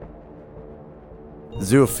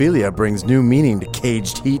Zoophilia brings new meaning to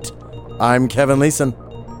caged heat. I'm Kevin Leeson.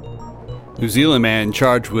 New Zealand man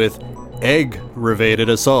charged with egg-related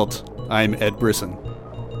assault. I'm Ed Brisson.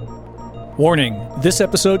 Warning, this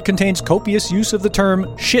episode contains copious use of the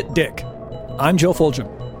term shit dick. I'm Joe Fulgham.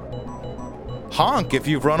 Honk if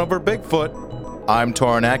you've run over Bigfoot. I'm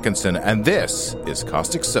Torrin Atkinson, and this is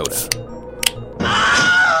Caustic Soda.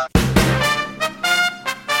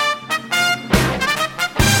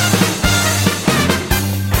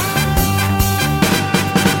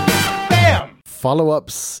 Bam!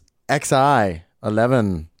 Follow-ups XI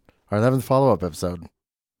 11. Our 11th follow-up episode.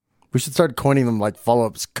 We should start coining them like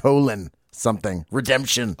follow-ups : something.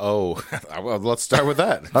 Redemption. Oh, well, let's start with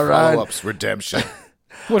that. All right. Follow-ups, redemption.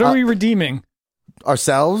 What are we redeeming?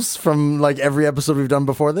 Ourselves from like every episode we've done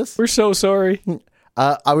before this. We're so sorry.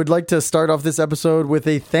 I would like to start off this episode with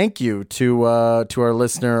a thank you to our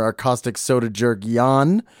listener, our Caustic Soda jerk,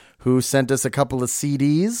 Jan, who sent us a couple of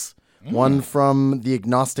CDs. One from The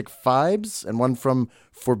Agnostic Vibes and one from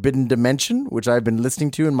Forbidden Dimension, which I've been listening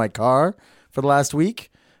to in my car for the last week.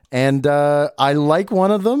 And I like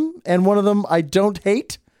one of them, and one of them I don't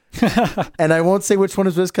hate. And I won't say which one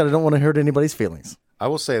is this because I don't want to hurt anybody's feelings. I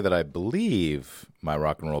will say that I believe my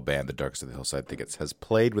rock and roll band, The Dark Side of the Hillside Thickets, has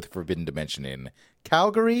played with Forbidden Dimension in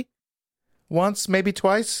Calgary once, maybe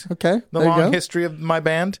twice. Okay, The there you long go. history of my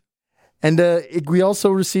band. And we also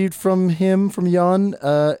received from Jan,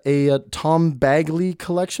 a Tom Bagley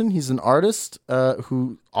collection. He's an artist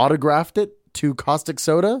who autographed it to Caustic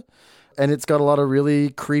Soda. And it's got a lot of really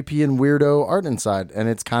creepy and weirdo art inside. And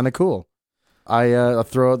it's kind of cool. I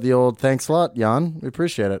throw out the old thanks a lot, Jan. We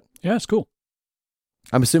appreciate it. Yeah, it's cool.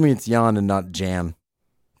 I'm assuming it's Jan and not Jan.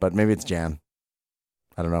 But maybe it's Jan.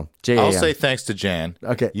 I don't know. J-A-N. I'll say thanks to Jan.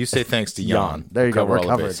 Okay. You say thanks to Jan. There you go. Cover We're all the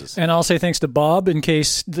covered. bases. And I'll say thanks to Bob in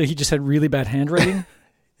case he just had really bad handwriting.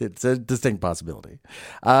 It's a distinct possibility.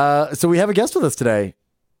 So we have a guest with us today.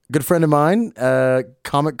 Good friend of mine,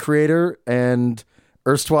 comic creator and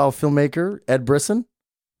erstwhile filmmaker, Ed Brisson.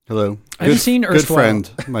 Hello. Have you seen Good Erstwhile?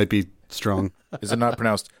 friend might be strong. Is it not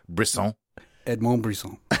pronounced Brisson? Edmond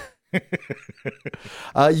Brisson.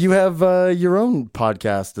 You have your own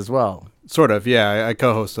podcast as well. Sort of, yeah. I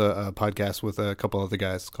co-host a podcast with a couple other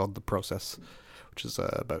guys called The Process, which is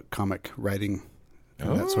about comic writing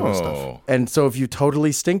and that sort of stuff. And so if you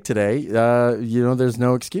totally stink today, there's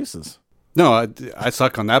no excuses. No, I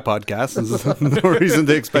suck on that podcast. There's no reason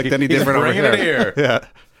to expect any different over bringing it here. Yeah.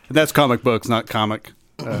 And that's comic books, not comic,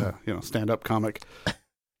 stand-up comic.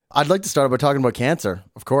 I'd like to start by talking about cancer,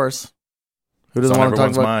 of course. Who It's doesn't on want to talk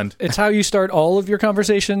everyone's about mind. It's how you start all of your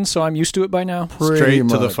conversations, so I'm used to it by now. Pretty Straight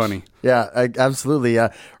to the much. funny. Yeah, absolutely.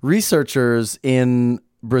 Researchers in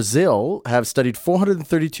Brazil have studied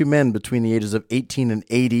 432 men between the ages of 18 and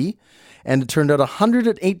 80, and it turned out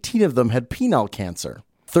 118 of them had penile cancer.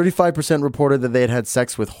 35% reported that they had had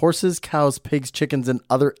sex with horses, cows, pigs, chickens, and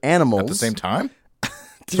other animals. At the same time?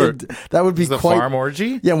 Dude, that would be Is the quite... farm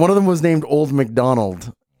orgy? Yeah, one of them was named Old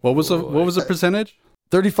MacDonald. What was the percentage?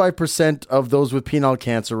 35% of those with penile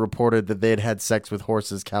cancer reported that they had had sex with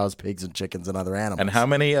horses, cows, pigs, and chickens, and other animals. And how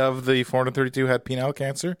many of the 432 had penile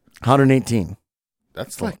cancer? 118.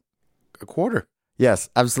 That's like a quarter. Yes,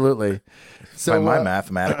 absolutely. So By my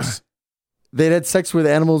mathematics. they'd had sex with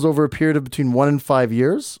animals over a period of between 1 and 5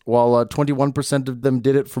 years, while 21% of them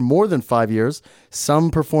did it for more than 5 years.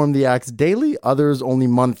 Some performed the acts daily, others only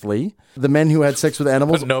monthly. The men who had sex with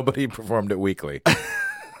animals... But nobody performed it weekly.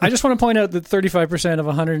 I just want to point out that 35% of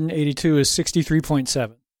 182 is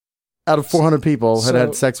 63.7. out of 400 people had So-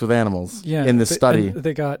 had sex with animals in this they- study. and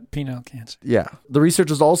they got penile cancer. Yeah. The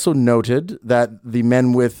researchers also noted that the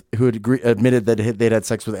men who had admitted that they'd had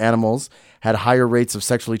sex with animals had higher rates of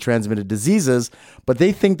sexually transmitted diseases, but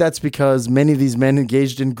they think that's because many of these men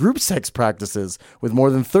engaged in group sex practices, with more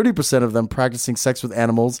than 30% of them practicing sex with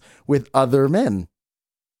animals with other men.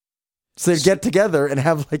 So they'd get together and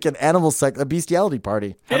have like an animal sex, a bestiality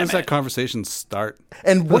party. How does that conversation start?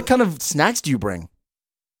 And what kind of snacks do you bring?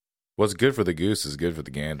 What's good for the goose is good for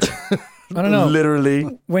the gander. I don't know.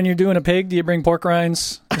 Literally. When you're doing a pig, do you bring pork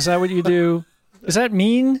rinds? Is that what you do? Is that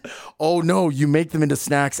mean? Oh no, you make them into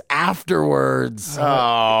snacks afterwards. Oh,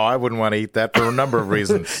 I wouldn't want to eat that for a number of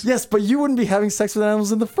reasons. Yes, but you wouldn't be having sex with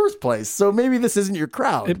animals in the first place, so maybe this isn't your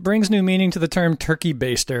crowd. It brings new meaning to the term turkey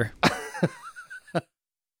baster.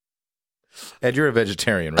 Ed, you're a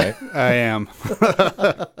vegetarian, right? I am.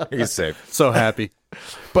 You're safe. So happy.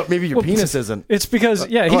 But maybe your penis isn't. It's because,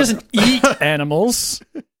 he doesn't eat animals.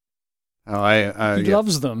 Oh, He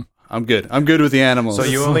loves them. I'm good. I'm good with the animals. So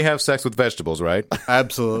you only have sex with vegetables, right?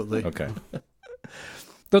 Absolutely. Okay.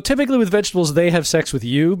 Though typically with vegetables, they have sex with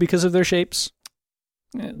you because of their shapes.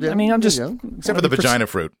 I mean, I'm just Except for the vagina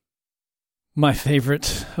fruit. my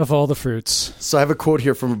favorite of all the fruits. So I have a quote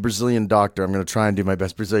here from a Brazilian doctor. I'm going to try and do my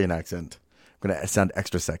best Brazilian accent. I'm going to sound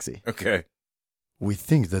extra sexy. Okay. We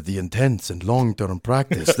think that the intense and long-term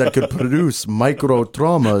practice that could produce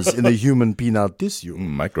micro-traumas in the human penile tissue.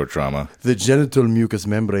 Microtrauma. The genital mucous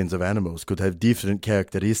membranes of animals could have different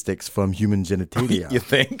characteristics from human genitalia. You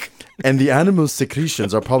think? And the animal's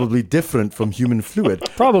secretions are probably different from human fluid.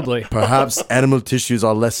 Probably. Perhaps animal tissues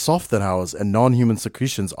are less soft than ours, and non-human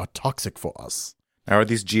secretions are toxic for us. Now, are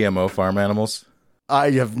these GMO farm animals?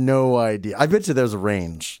 I have no idea. I bet you there's a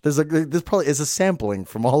range. There's probably is a sampling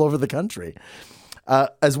from all over the country.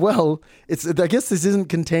 As well, I guess this isn't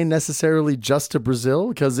contained necessarily just to Brazil,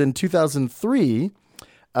 because in 2003,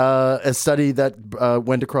 a study that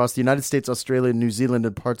went across the United States, Australia, New Zealand,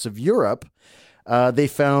 and parts of Europe, they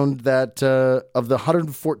found that of the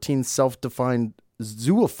 114 self-defined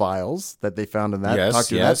zoophiles that they found in that,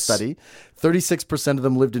 that study, 36% of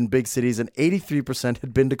them lived in big cities and 83%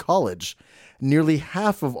 had been to college. Nearly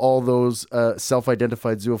half of all those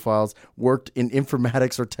self-identified zoophiles worked in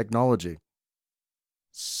informatics or technology.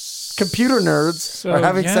 Computer nerds are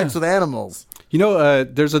having sex with animals. You know,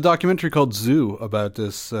 there's a documentary called Zoo about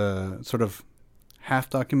this sort of half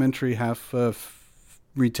documentary, half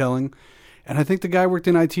retelling. And I think the guy worked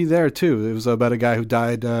in IT there, too. It was about a guy who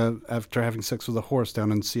died after having sex with a horse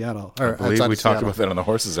down in Seattle. I believe we talked about that on the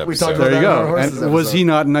horses episode. We talked about There you that on our go. horses And episode. was he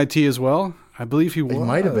not in IT as well? I believe he was. He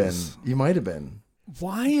might have been. He might have been.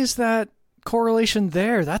 Why is that correlation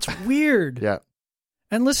there? That's weird. Yeah.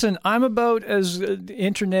 And listen, I'm about as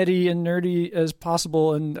internety and nerdy as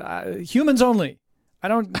possible, and humans only.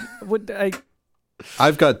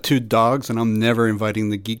 I've got 2 dogs, and I'm never inviting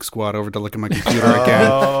the Geek Squad over to look at my computer again.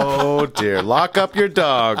 Oh, dear. Lock up your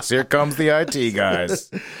dogs. Here comes the IT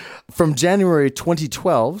guys. From January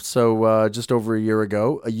 2012, so just over a year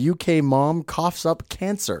ago, a UK mom coughs up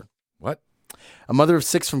cancer. What? A mother of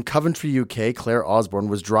 6 from Coventry, UK, Claire Osborne,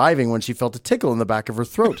 was driving when she felt a tickle in the back of her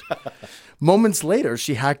throat. Moments later,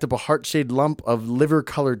 she hacked up a heart-shaped lump of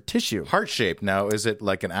liver-colored tissue. Heart-shaped. Now, is it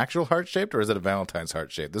like an actual heart-shaped or is it a Valentine's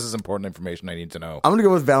heart-shaped? This is important information I need to know. I'm going to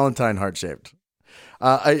go with Valentine heart-shaped.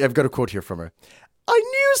 I've got a quote here from her. I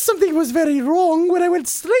knew something was very wrong when I went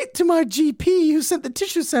straight to my GP, who sent the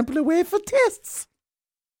tissue sample away for tests.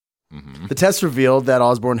 Mm-hmm. The test revealed that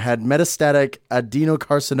Osborne had metastatic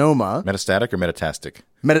adenocarcinoma. Metastatic or metatastic?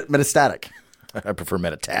 Metastatic. I prefer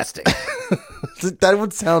metatastic. That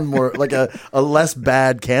would sound more like a less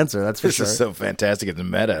bad cancer, that's for This sure. is so fantastic. It's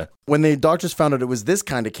meta. When the doctors found out it was this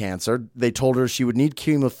kind of cancer, they told her she would need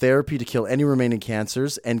chemotherapy to kill any remaining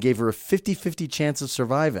cancers and gave her a 50-50 chance of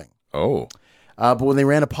surviving. Oh. But when they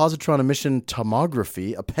ran a positron emission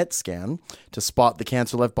tomography, a PET scan, to spot the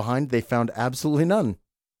cancer left behind, they found absolutely none.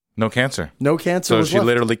 No cancer. No cancer So was she left.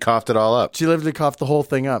 literally coughed it all up. She literally coughed the whole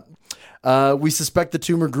thing up. We suspect the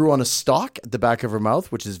tumor grew on a stalk at the back of her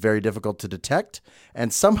mouth, which is very difficult to detect.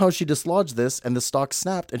 And somehow she dislodged this, and the stalk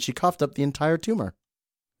snapped, and she coughed up the entire tumor.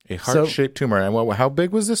 A heart-shaped tumor. And how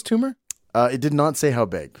big was this tumor? It did not say how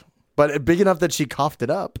big, but big enough that she coughed it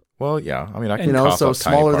up. Well, yeah. I mean, I can You know, cough so up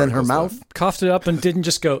tiny smaller than her particles, mouth. Coughed it up and didn't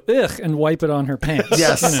just go, ugh, and wipe it on her pants.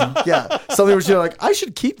 Yes, You know. yeah. Something where she's like, I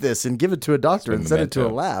should keep this and give it to a doctor and It's send it to a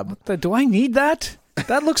memento. lab. Do I need that?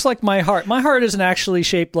 That looks like my heart. My heart isn't actually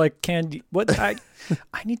shaped like candy. What? I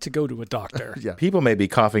need to go to a doctor. Yeah. People may be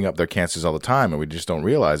coughing up their cancers all the time, and we just don't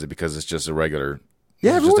realize it because it's just a regular.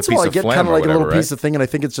 Yeah, every just once a in a while I piece get of phlegm kind of or like a little whatever, piece of thing, and I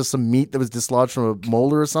think it's just some meat that was dislodged from a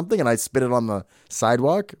molar or something, and I spit it on the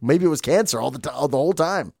sidewalk. Maybe it was cancer the whole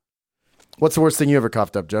time. What's the worst thing you ever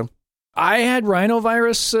coughed up, Joe? I had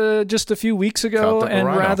rhinovirus just a few weeks ago, Coughed up a and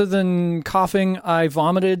rhino. rather than coughing, I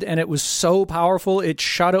vomited, and it was so powerful it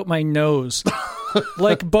shot out my nose.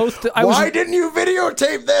 Like both. Why didn't you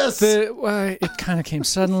videotape this? It kind of came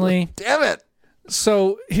suddenly. Damn it.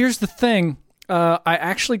 So here's the thing. I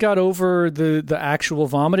actually got over the actual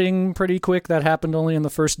vomiting pretty quick. That happened only on the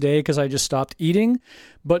first day because I just stopped eating.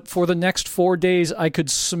 But for the next 4 days, I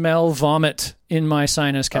could smell vomit in my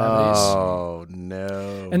sinus cavities. Oh,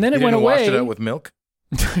 no. And then You it went didn't wash away. it out with milk?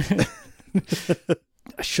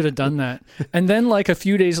 I should have done that. And then like a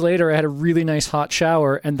few days later, I had a really nice hot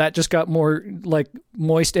shower, and that just got more like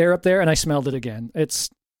moist air up there, and I smelled it again.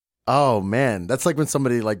 Oh, man. That's like when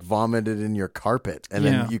somebody like vomited in your carpet, and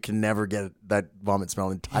Yeah. then you can never get that vomit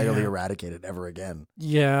smell entirely eradicated ever again.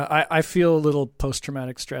 Yeah, I feel a little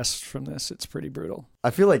post-traumatic stress from this. It's pretty brutal.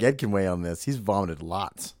 I feel like Ed can weigh on this. He's vomited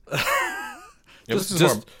lots. Yeah, this is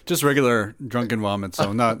more- Just regular drunken vomit,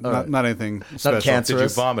 so not anything special. cancer. Did you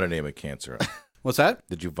vomit a name of cancer? What's that?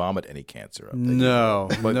 Did you vomit any cancer up? No,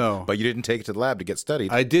 But, no. But you didn't take it to the lab to get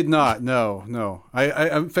studied. I did not. No.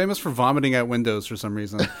 I'm famous for vomiting out windows for some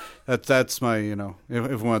reason. That's my, if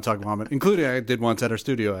we want to talk vomit, including I did once at our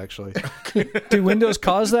studio, actually. Do windows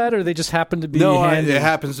cause that, or they just happen to be handy? It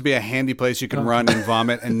happens to be a handy place you can run and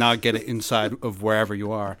vomit and not get it inside of wherever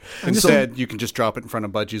you are. Instead, you can just drop it in front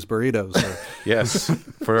of Budgie's Burritos. Or... Yes.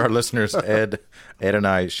 For our listeners, Ed and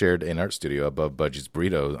I shared an art studio above Budgie's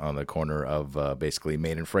Burrito on the corner of basically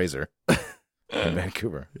Main and Fraser in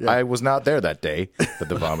Vancouver. Yeah. I was not there that day that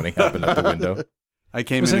the vomiting happened out the window. I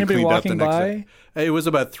came was in and anybody cleaned up the walking next by? day. It was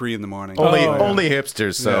about 3 a.m. Only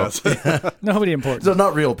hipsters, so. Yes. Nobody important. So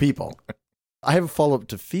not real people. I have a follow-up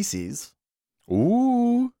to feces.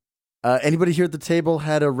 Ooh. Anybody here at the table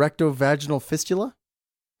had a rectovaginal fistula?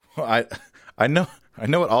 Well, I know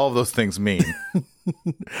what all of those things mean.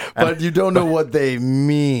 But you don't know what they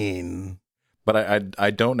mean. But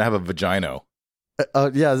I don't have a vagina.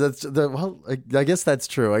 Yeah, I guess that's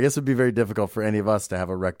true. I guess it'd be very difficult for any of us to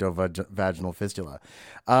have a rectovaginal fistula.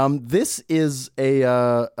 This is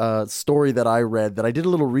a story that I read that I did a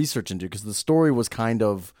little research into because the story was kind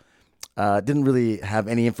of didn't really have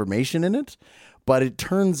any information in it, but it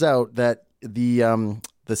turns out that the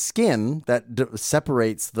skin that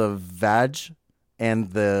separates the vag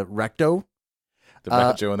and the recto. The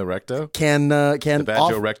vago and the recto? Can the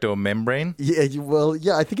vago-recto membrane?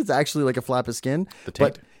 Yeah, I think it's actually like a flap of skin. The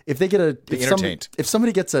taint. But if they get if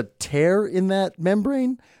somebody gets a tear in that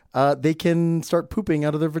membrane, they can start pooping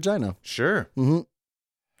out of their vagina. Sure. Mm-hmm.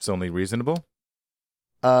 It's only reasonable.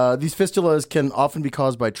 These fistulas can often be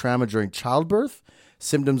caused by trauma during childbirth,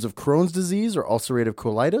 symptoms of Crohn's disease or ulcerative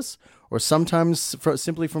colitis, or sometimes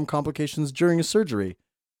simply from complications during a surgery.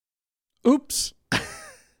 Oops.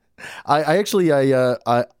 I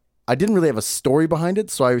didn't really have a story behind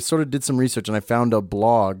it, so I sort of did some research and I found a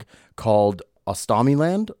blog called Ostomy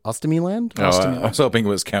Land. I was hoping it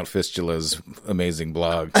was Count Fistula's amazing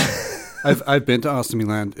blog. I've been to Ostomy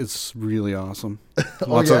Land. It's really awesome.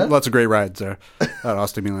 Lots of great rides there at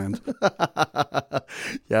Ostomy Land.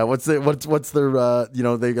 Yeah, what's their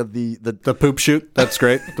they got the poop chute. That's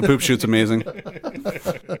great. The poop chute's amazing.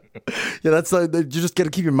 Yeah, that's you just got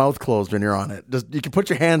to keep your mouth closed when you're on it. You can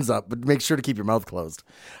put your hands up, but make sure to keep your mouth closed.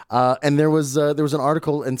 And there was an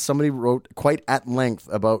article, and somebody wrote quite at length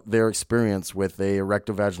about their experience with a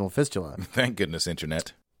rectovaginal fistula. Thank goodness,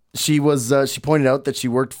 internet. She pointed out that she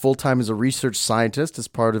worked full-time as a research scientist as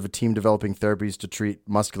part of a team developing therapies to treat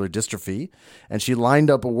muscular dystrophy. And she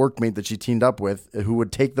lined up a workmate that she teamed up with who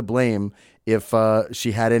would take the blame if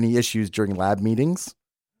she had any issues during lab meetings.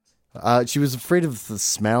 She was afraid of the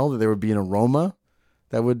smell, that there would be an aroma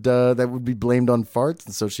that would be blamed on farts.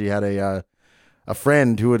 And so she had a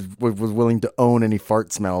friend who was willing to own any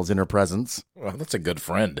fart smells in her presence. Well, that's a good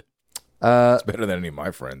friend. It's better than any of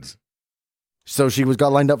my friends. So she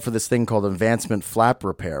got lined up for this thing called advancement flap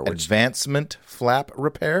repair. Advancement flap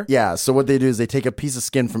repair? Yeah. So what they do is they take a piece of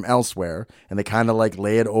skin from elsewhere and they kind of like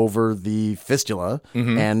lay it over the fistula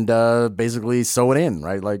and basically sew it in,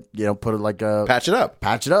 right? Like, put it like a... Patch it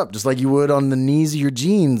up. Just like you would on the knees of your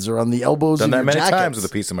jeans or on the elbows of your jackets. Done that many times with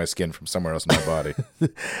a piece of my skin from somewhere else in my body.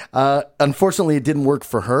 Unfortunately, it didn't work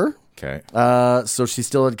for her. Okay. So she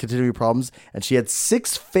still had continuing problems and she had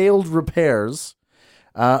 6 failed repairs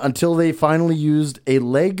until they finally used a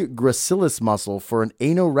leg gracilis muscle for an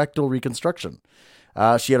anorectal reconstruction.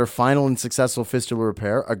 She had her final and successful fistula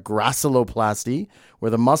repair, a graciloplasty,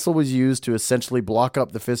 where the muscle was used to essentially block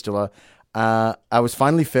up the fistula. I was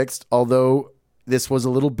finally fixed, although this was a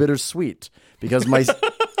little bittersweet because my...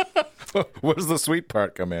 Where does the sweet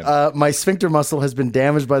part come in? My sphincter muscle has been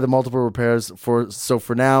damaged by the multiple repairs. So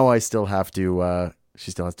for now, I still have to...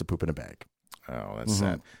 she still has to poop in a bag. Oh, that's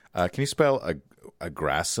sad. Can you spell a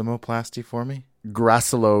graciloplasty for me?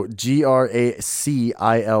 Gracilo, Gracilo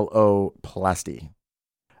plasty.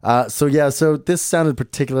 So this sounded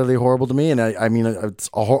particularly horrible to me, and I mean it's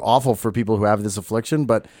awful for people who have this affliction,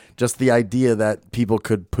 but just the idea that people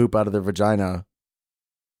could poop out of their vagina.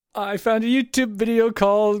 I found a YouTube video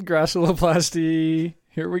called Graciloplasty.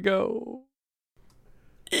 Here we go.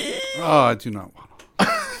 Oh, I do not want to.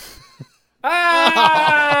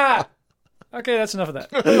 Ah! Okay, that's enough of that.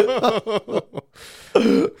 That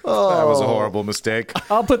was a horrible mistake.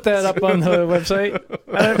 I'll put that up on the website.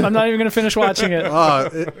 I'm not even going to finish watching it.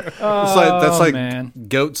 That's like man.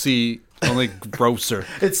 Goatsy, only grosser.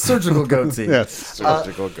 It's surgical goatsy. Yes.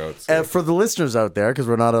 Surgical goatsy. For the listeners out there, because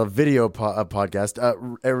we're not a video podcast,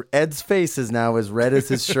 Ed's face is now as red as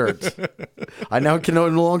his shirt. I now can no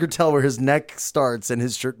longer tell where his neck starts and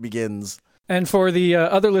his shirt begins. And for the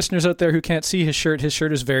other listeners out there who can't see his shirt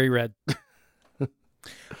is very red.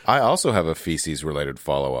 I also have a feces-related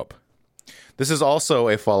follow-up. This is also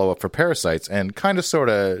a follow-up for parasites and kind of sort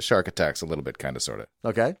of shark attacks, a little bit, kind of sort of.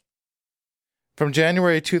 Okay. From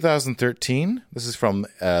January 2013, this is from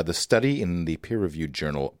the study in the peer-reviewed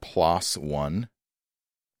journal PLOS One.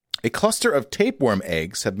 A cluster of tapeworm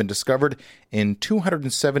eggs have been discovered in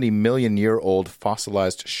 270 million-year-old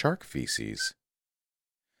fossilized shark feces.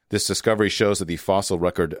 This discovery shows that the fossil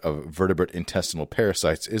record of vertebrate intestinal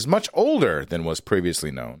parasites is much older than was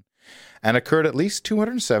previously known, and occurred at least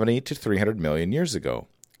 270 to 300 million years ago.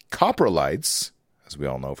 Coprolites, as we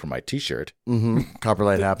all know from my T-shirt,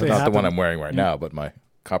 Coprolite happens. not the one I'm wearing right now, but my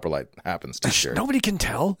Coprolite Happens T-shirt, Nobody can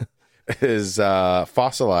tell. is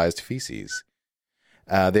fossilized feces.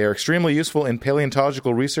 They are extremely useful in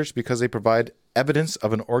paleontological research because they provide evidence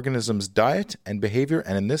of an organism's diet and behavior,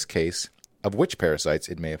 and in this case, of which parasites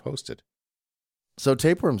it may have hosted. So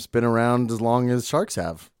tapeworms been around as long as sharks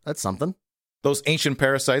have. That's something. Those ancient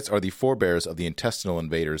parasites are the forebears of the intestinal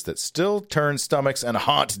invaders that still turn stomachs and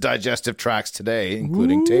haunt digestive tracts today,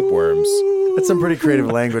 including tapeworms. That's some pretty creative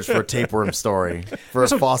language for a tapeworm story. For a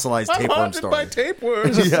fossilized I'm tapeworm haunted story. by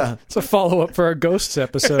tapeworms. Yeah. It's a follow-up for our ghosts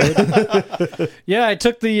episode. Yeah, I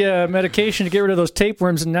took the medication to get rid of those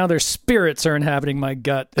tapeworms, and now their spirits are inhabiting my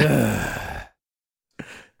gut.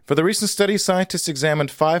 For the recent study, scientists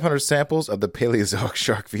examined 500 samples of the Paleozoic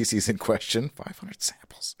shark feces in question. 500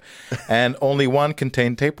 samples. And only one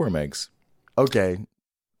contained tapeworm eggs. Okay.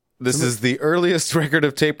 This is the earliest record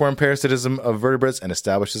of tapeworm parasitism of vertebrates and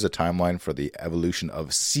establishes a timeline for the evolution of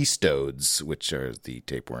cestodes, which are the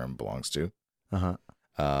tapeworm belongs to. Uh-huh.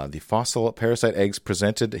 The fossil parasite eggs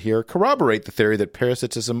presented here corroborate the theory that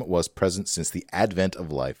parasitism was present since the advent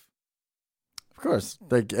of life. Of course.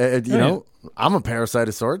 Like, you know, I'm a parasite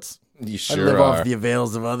of sorts. You I sure live are. off the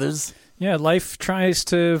avails of others. Yeah, life tries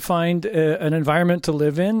to find an environment to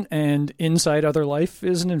live in, and inside other life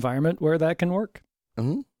is an environment where that can work.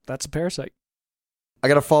 Mm-hmm. That's a parasite. I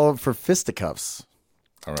got a follow-up for fisticuffs.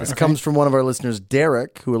 All right. This comes from one of our listeners,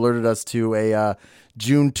 Derek, who alerted us to a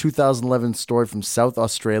June 2011 story from South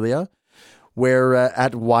Australia, where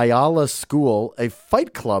at Whyalla School, a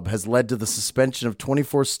fight club has led to the suspension of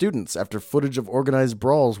 24 students after footage of organized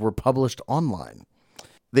brawls were published online.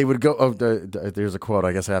 They would go... Oh, there's a quote.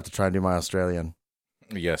 I guess I have to try and do my Australian.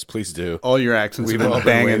 Yes, please do. All your accents We've have all been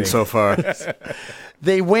been banging waiting. so far.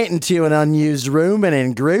 They went into an unused room and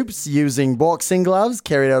in groups, using boxing gloves,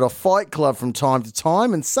 carried out a fight club from time to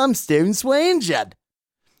time, and some students were injured.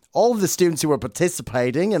 All of the students who were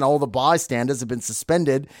participating and all the bystanders have been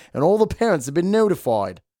suspended, and all the parents have been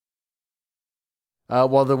notified.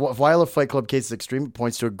 While the Whyalla Fight Club case is extreme, it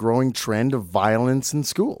points to a growing trend of violence in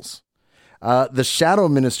schools. The Shadow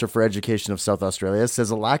Minister for Education of South Australia says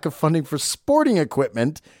a lack of funding for sporting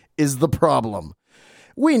equipment is the problem.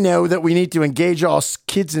 We know that we need to engage our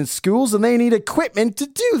kids in schools, and they need equipment to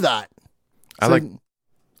do that. I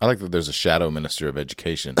like that there's a shadow minister of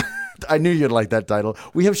education. I knew you'd like that title.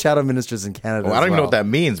 We have shadow ministers in Canada. Well, I don't even know what that. that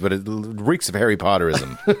means, but it reeks of Harry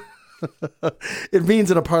Potterism. It means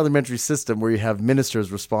in a parliamentary system where you have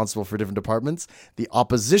ministers responsible for different departments, the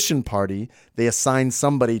opposition party, they assign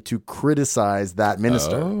somebody to criticize that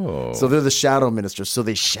minister. Oh. So they're the shadow ministers. So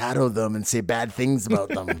they shadow them and say bad things about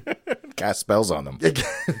them. Cast spells on them.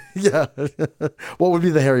 Yeah. What would be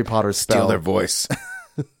the Harry Potter spell? Steal their voice.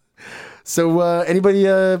 So anybody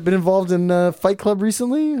been involved in Fight Club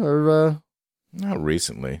recently? Or Not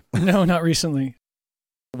recently. No, not recently.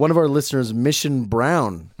 one of our listeners, Mission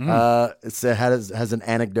Brown, has an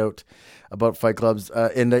anecdote about fight clubs.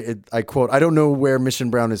 And I quote, I don't know where Mission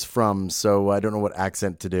Brown is from, so I don't know what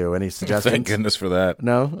accent to do. Any suggestions? Thank goodness for that.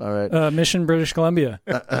 No? All right. Mission, British Columbia.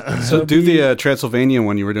 So do the Transylvanian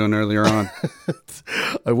one you were doing earlier on.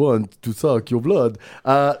 I want to suck your blood.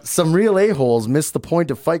 Some real a-holes missed the point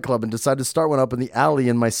of Fight Club and decided to start one up in the alley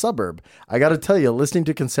in my suburb. I got to tell you, listening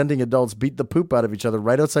to consenting adults beat the poop out of each other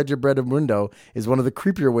right outside your bedroom window is one of the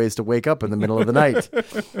creepier ways to wake up in the middle of the night.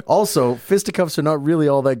 Also, fisticuffs are not really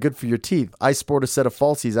all that good for your teeth. I sport a set of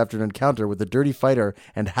falsies after an encounter with a dirty fighter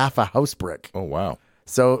and half a house brick. Oh, wow.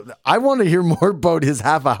 So I want to hear more about his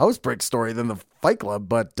half a house brick story than the Fight Club,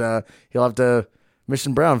 but he'll have to...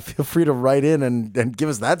 Mission Brown, feel free to write in and give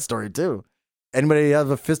us that story too. Anybody have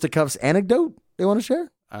a fisticuffs anecdote they want to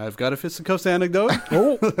share? I've got a fisticuffs anecdote.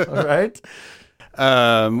 Oh, all right.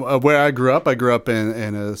 Where I grew up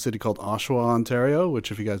in a city called Oshawa, Ontario,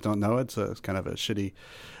 which if you guys don't know, it's kind of a shitty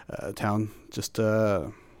town just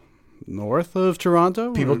north of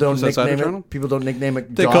Toronto. People or don't just outside of nickname Toronto. it. People don't nickname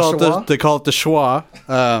it. They call it the Schwa.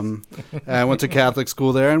 I went to Catholic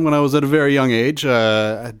school there, and when I was at a very young age,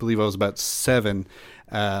 I believe I was about 7,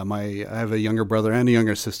 I have a younger brother and a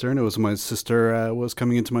younger sister, and it was my sister was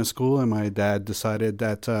coming into my school, and my dad decided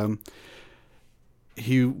that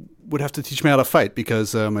he would have to teach me how to fight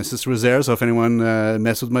because my sister was there. So if anyone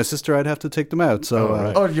messed with my sister, I'd have to take them out.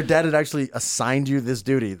 So, your dad had actually assigned you this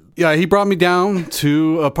duty. yeah, he brought me down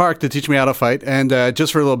to a park to teach me how to fight. And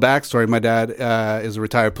just for a little backstory, my dad is a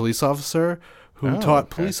retired police officer who taught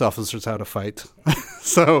police officers how to fight.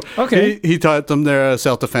 So he taught them their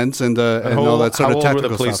self-defense and all that sort how of old tactical were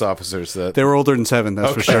the police stuff. officers? That They were older than 7,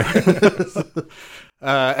 that's for sure.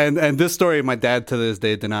 And this story, my dad to this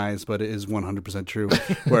day denies, but it is 100% true.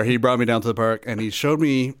 Where he brought me down to the park and he showed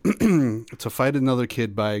me to fight another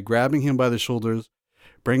kid by grabbing him by the shoulders,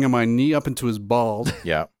 bringing my knee up into his balls,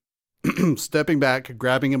 yeah. stepping back,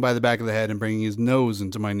 grabbing him by the back of the head, and bringing his nose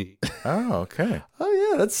into my knee. Oh, okay. Oh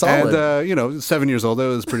yeah, that's solid. And 7 years old, that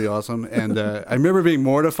was pretty awesome. And I remember being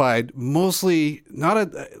mortified, mostly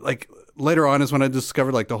like later on is when I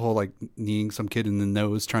discovered like the whole like kneeing some kid in the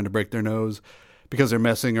nose, trying to break their nose because they're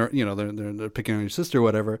messing or they're picking on your sister or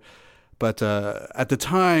whatever. But at the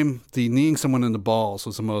time, the kneeing someone in the balls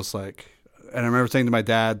was the most like. And I remember saying to my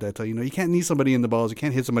dad that you can't knee somebody in the balls, you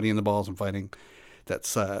can't hit somebody in the balls in fighting.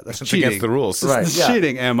 That's cheating. Against the rules. Right. It's Yeah.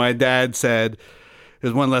 cheating. And my dad said,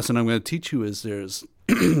 "There's one lesson I'm going to teach you: is there's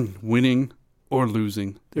winning or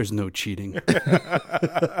losing. There's no cheating."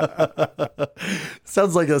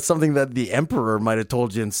 Sounds like something that the Emperor might have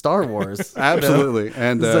told you in Star Wars. Absolutely.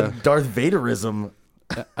 And It's a Darth Vaderism.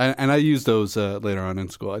 I used those later on in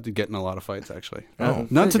school. I did get in a lot of fights, actually. Oh,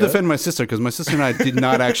 Not to there you defend my sister, because my sister and I did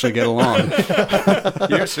not actually get along.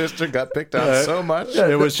 Your sister got picked on so much.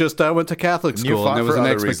 It was just I went to Catholic And you school, and fought there was for an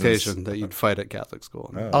other expectation reasons. that you'd fight at Catholic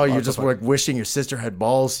school. Oh, you're just like wishing your sister had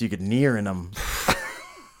balls so you could knee her in them. I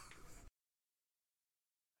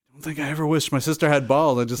don't think I ever wished my sister had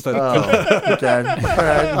balls. I just Oh, okay. All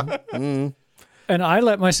right. Mm. And I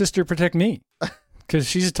let my sister protect me because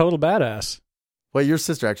she's a total badass. Well, your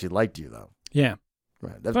sister actually liked you, though. Yeah.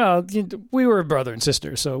 Right. Well, we were brother and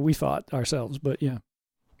sister, so we fought ourselves, but yeah.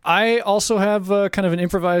 I also have kind of an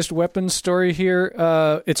improvised weapons story here.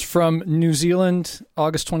 It's from New Zealand,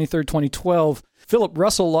 August 23rd, 2012. Philip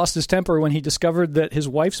Russell lost his temper when he discovered that his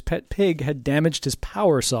wife's pet pig had damaged his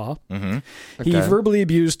power saw. Mm-hmm. He Okay. verbally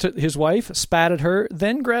abused his wife, spat at her,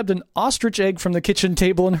 then grabbed an ostrich egg from the kitchen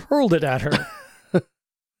table and hurled it at her.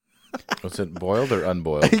 Was it boiled or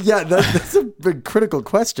unboiled? Yeah, that's a big critical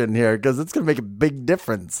question here because it's going to make a big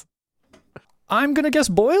difference. I'm going to guess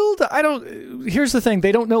boiled. Here's the thing.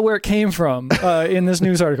 They don't know where it came from in this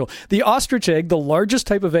news article. The ostrich egg, the largest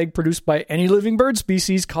type of egg produced by any living bird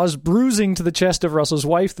species, caused bruising to the chest of Russell's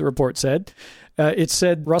wife, the report said. It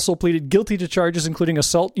said Russell pleaded guilty to charges including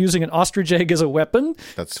assault using an ostrich egg as a weapon.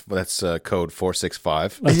 That's code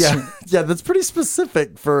 465. Yeah, that's pretty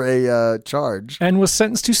specific for a charge. And was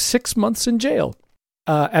sentenced to 6 months in jail.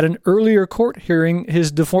 At an earlier court hearing,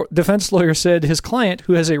 his defense lawyer said his client,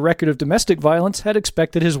 who has a record of domestic violence, had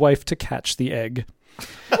expected his wife to catch the egg.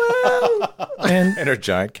 And And her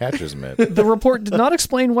giant catcher's mitt. the report did not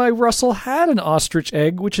explain why Russell had an ostrich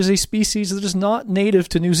egg, which is a species that is not native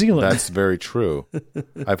to New Zealand. That's very true.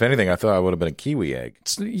 If anything, I thought it would have been a kiwi egg.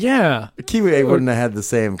 Yeah. The kiwi egg wouldn't have had the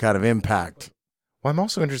same kind of impact. Well, I'm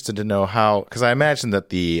also interested to know how, because I imagine that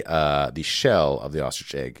the shell of the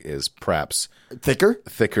ostrich egg is perhaps Thicker?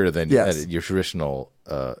 thicker than Yes. your traditional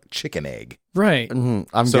chicken egg. Right. Mm-hmm.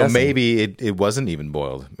 I'm So guessing. maybe it wasn't even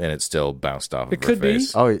boiled and it still bounced off of It her could be.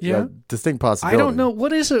 face. Oh, yeah. Yeah. Distinct possibility. I don't know.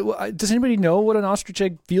 What is it? Does anybody know what an ostrich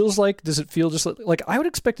egg feels like? Does it feel just like I would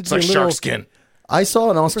expect it It's to like be a little shark skin. I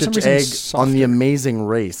saw an ostrich reason, egg it's on The softer. Amazing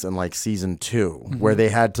Race in like season 2, where they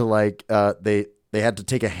had to they had to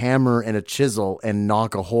take a hammer and a chisel and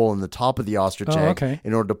knock a hole in the top of the ostrich Oh, egg okay.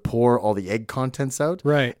 in order to pour all the egg contents out.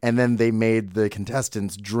 Right. And then they made the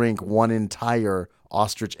contestants drink one entire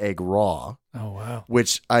ostrich egg raw, Oh, wow.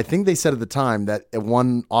 which I think they said at the time that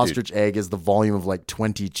one ostrich egg is the volume of like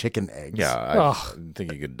 20 chicken eggs. Yeah, I Ugh.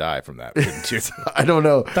 think you could die from that, couldn't you? I don't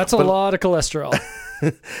know. That's a lot of cholesterol.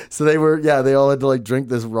 So they all had to like drink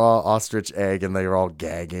this raw ostrich egg and they were all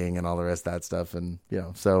gagging and all the rest of that stuff. And,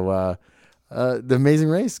 so The Amazing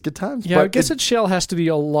Race, good times. Yeah, But I guess its shell has to be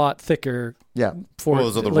a lot thicker yeah. for Well,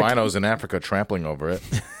 those are the like, rhinos in Africa trampling over it.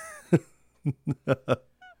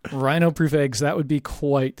 rhino-proof eggs. That would be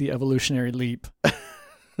quite the evolutionary leap.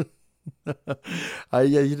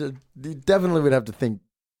 You definitely would have to think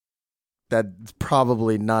that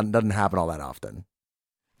probably doesn't happen all that often.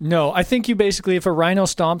 No, I think you basically, if a rhino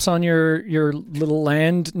stomps on your little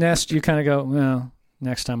land nest, you kind of go, well,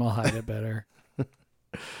 next time I'll hide it better.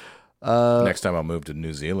 Next time I'll move to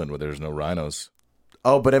New Zealand where there's no rhinos.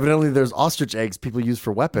 Oh, but evidently there's ostrich eggs people use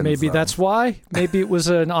for weapons. Maybe though. that's why. Maybe it was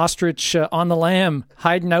an ostrich on the lam,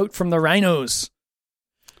 hiding out from the rhinos.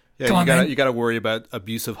 Yeah, Come on, man. you gotta worry about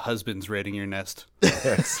abusive husbands raiding your nest. I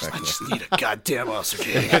just need a goddamn ostrich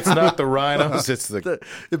egg. It's not the rhinos, it's the... the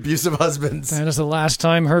abusive husbands. That is the last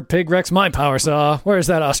time her pig wrecks my power saw. Where's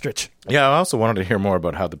that ostrich? Yeah, I also wanted to hear more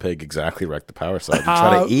about how the pig exactly wrecked the power saw. Did he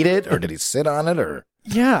try to eat it, or did he sit on it, or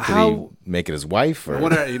Yeah, did how... he make it his wife? Or... I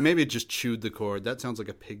wonder, maybe it just chewed the cord. That sounds like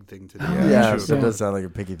a pig thing to do. Yeah, True. that does sound like a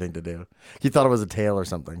picky thing to do. He thought it was a tail or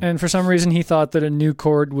something. And for some reason, he thought that a new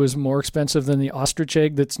cord was more expensive than the ostrich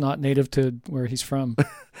egg that's not native to where he's from.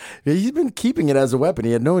 Yeah, he's been keeping it as a weapon.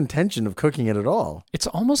 He had no intention of cooking it at all. It's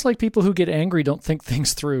almost like people who get angry don't think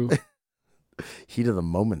things through. Heat of the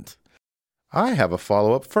moment. I have a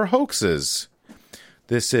follow-up for hoaxes.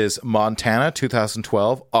 This is Montana,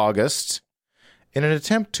 2012, August. In an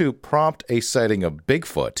attempt to prompt a sighting of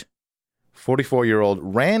Bigfoot, 44-year-old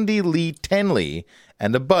Randy Lee Tenley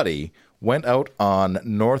and a buddy went out on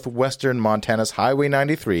northwestern Montana's Highway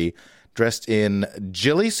 93 dressed in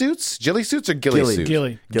ghillie suits? Ghillie suits or ghillie Ghillie. suits?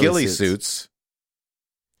 Ghillie. Ghillie suits.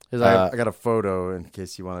 I got a photo in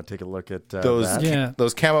case you want to take a look at Those that. Yeah.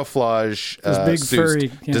 those camouflage Those big suits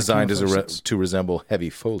furry, designed camouflage suits. to resemble heavy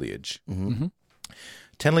foliage. Mm-hmm.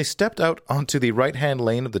 Tenley stepped out onto the right-hand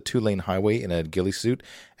lane of the two-lane highway in a ghillie suit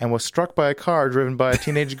and was struck by a car driven by a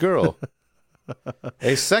teenage girl.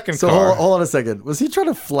 A second So car. hold on a second. Was he trying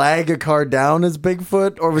to flag a car down as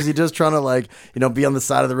Bigfoot, or was he just trying to be on the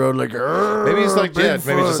side of the road like? Maybe he's like, maybe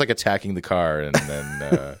Bigfoot"? just like attacking the car, and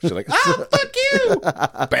then she's like, "Ah, fuck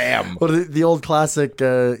you!" Bam. Well, the old classic,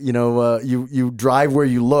 you drive where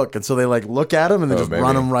you look, and so they like look at him and then just maybe.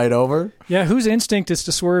 run him right over. Yeah, whose instinct is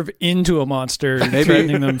to swerve into a monster,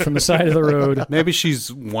 threatening them from the side of the road? Maybe she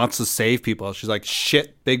wants to save people. She's like,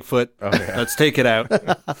 shit, Bigfoot. Let's take it out.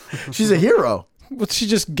 She's a hero. Well, she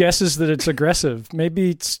just guesses that it's aggressive. Maybe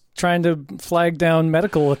it's trying to flag down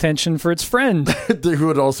medical attention for its friend. Who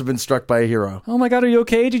had also been struck by a hero. Oh my God, are you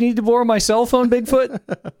okay? Do you need to borrow my cell phone, Bigfoot?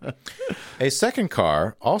 A second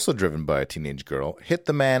car, also driven by a teenage girl, hit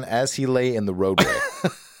the man as he lay in the roadway.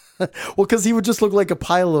 Well, because he would just look like a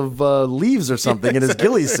pile of leaves or something in his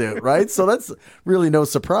ghillie suit, right? So that's really no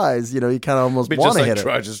surprise. You kind of almost Be want just to like hit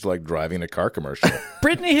it. just like driving a car commercial.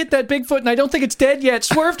 Brittany hit that Bigfoot, and I don't think it's dead yet.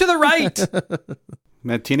 Swerve to the right.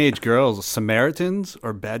 Man, teenage girls, Samaritans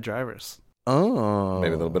or bad drivers? Oh.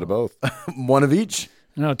 Maybe a little bit of both. One of each?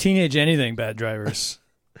 No, teenage anything, bad drivers.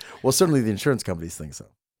 Well, certainly the insurance companies think so.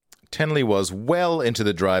 Tenley was well into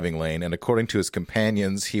the driving lane, and according to his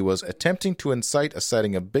companions, he was attempting to incite a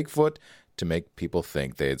sighting of Bigfoot to make people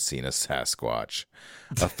think they had seen a Sasquatch.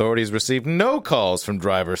 Authorities received no calls from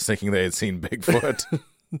drivers thinking they had seen Bigfoot.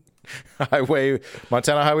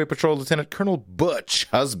 Montana Highway Patrol Lieutenant Colonel Butch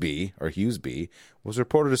Husby was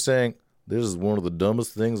reported as saying, "This is one of the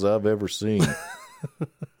dumbest things I've ever seen."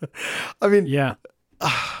 I mean, Yeah.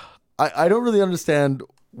 I don't really understand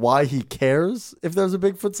why he cares if there's a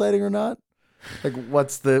Bigfoot sighting or not. Like,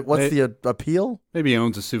 what's the appeal? Maybe he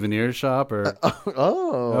owns a souvenir shop or...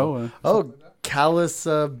 Callous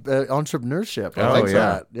entrepreneurship. I Oh, like yeah.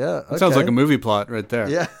 that. Yeah, That sounds like a movie plot right there.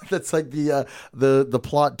 Yeah, that's like the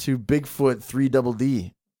plot to Bigfoot 3 Double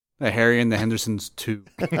D. Harry and the Hendersons 2.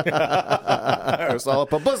 It was all a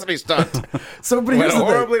publicity stunt. So, but Went here's the thing.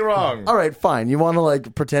 horribly wrong. All right, fine. You want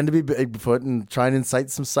to pretend to be Bigfoot and try and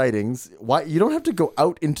incite some sightings. Why? You don't have to go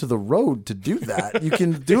out into the road to do that. You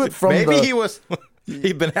can do it from Maybe the...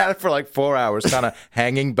 he'd been at it for like 4 hours, kind of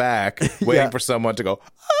hanging back, waiting Yeah. for someone to go,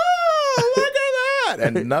 "Oh, look at that!"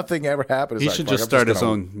 And nothing ever happened. It's He like, should fuck, just I'm start his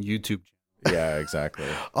gonna- own YouTube. Yeah, exactly.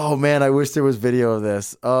 Oh man, I wish there was video of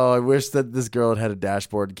this. Oh, I wish that this girl had a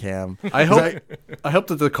dashboard cam. I hope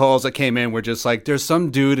that the calls that came in were just like, there's some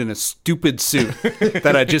dude in a stupid suit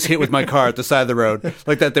that I just hit with my car at the side of the road.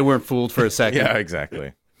 Like that they weren't fooled for a second. Yeah,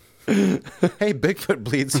 exactly. Hey, Bigfoot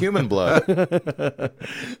bleeds human blood.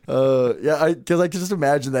 Yeah, because I can just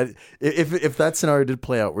imagine that if that scenario did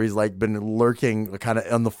play out, where he's been lurking kind of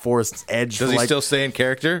on the forest's edge. Does for he still stay in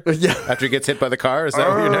character? Yeah. After he gets hit by the car? Is that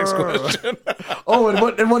your next question? Oh, and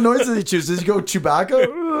what noise does he choose? Does he go Chewbacca,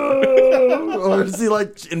 or does he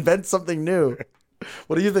invent something new?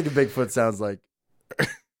 What do you think a Bigfoot sounds like?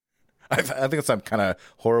 I think it's some kind of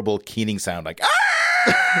horrible keening sound, like, ah!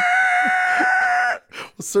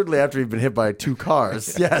 Well, certainly after he'd been hit by 2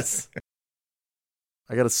 cars. Yes.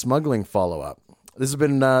 I got a smuggling follow-up. This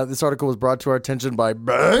article was brought to our attention by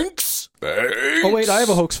Banks. Oh, wait, I have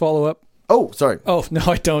a hoax follow-up. Oh, sorry. Oh, no,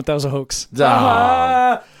 I don't. That was a hoax.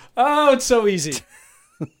 Ah. Oh, it's so easy.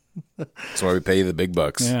 That's why we pay you the big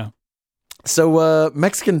bucks. Yeah. So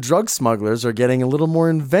Mexican drug smugglers are getting a little more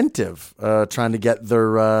inventive, trying to get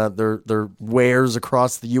their wares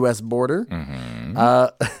across the U.S. border.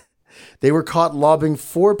 They were caught lobbing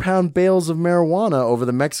 4-pound bales of marijuana over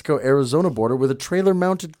the Mexico-Arizona border with a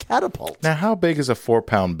trailer-mounted catapult. Now, how big is a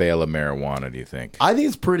 4-pound bale of marijuana, do you think? I think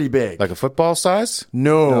it's pretty big. Like a football size?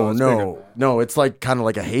 No. It's like kind of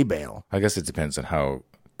like a hay bale. I guess it depends on how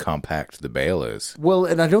compact the bale is. Well,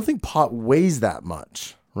 and I don't think pot weighs that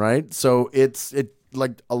much, right? So it's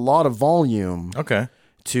like a lot of volume. Okay.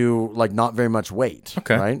 To like not very much weight.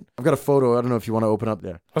 Okay. Right? I've got a photo. I don't know if you want to open up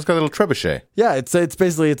there. It's got a little trebuchet. Yeah, it's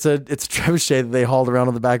basically a trebuchet that they hauled around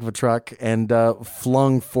on the back of a truck and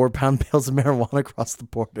flung 4-pound bales of marijuana across the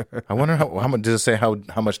border. I wonder how much does it say how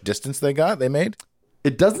much distance they made?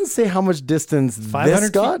 It doesn't say how much distance this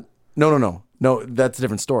got. No, that's a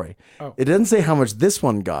different story. Oh. It doesn't say how much this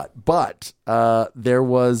one got, but there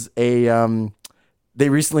was a. They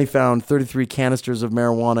recently found 33 canisters of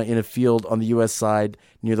marijuana in a field on the U.S. side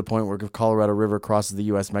near the point where the Colorado River crosses the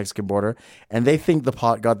U.S.-Mexican border. And they think the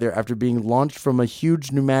pot got there after being launched from a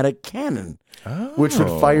huge pneumatic cannon, which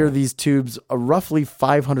would fire these tubes roughly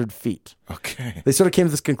 500 feet. Okay. They sort of came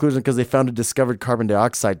to this conclusion because they found a discovered carbon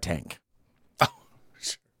dioxide tank.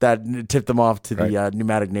 That tipped them off to the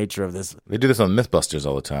pneumatic nature of this. They do this on Mythbusters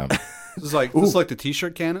all the time. This is like the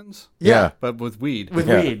T-shirt cannons? Yeah. But with weed. With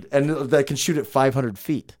weed. And that can shoot at 500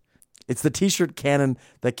 feet. It's the T-shirt cannon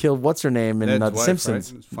that killed what's-her-name in The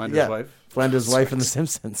Simpsons. Right? Flanders' wife. Flanders' wife in The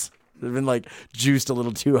Simpsons. They've been like juiced a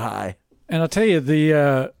little too high. And I'll tell you,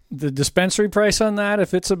 the dispensary price on that,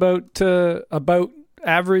 if it's about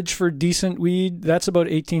average for decent weed, that's about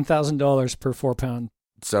 $18,000 per 4-pound.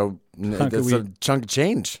 So that's a chunk of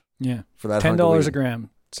change. Yeah. For that $10 a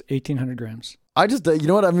gram. It's 1,800 grams. I just, you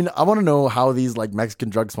know what I mean? I want to know how these like Mexican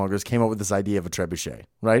drug smugglers came up with this idea of a trebuchet,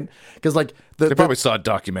 right? Because like they probably saw a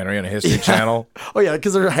documentary on a History Channel. Oh yeah,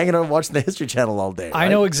 because they're hanging out watching the History Channel all day. I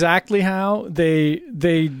know exactly how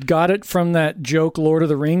they got it from that joke Lord of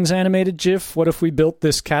the Rings animated GIF. What if we built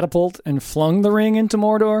this catapult and flung the ring into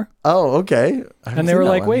Mordor? Oh, okay. And they were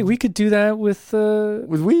like, "Wait, we could do that with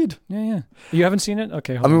weed." Yeah. You haven't seen it?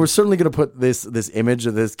 Okay. I mean, we're certainly going to put this image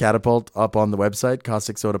of this catapult up on the website,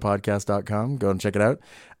 causticsodapodcast.com. Go and check it out.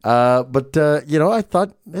 But I thought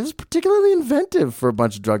it was particularly inventive for a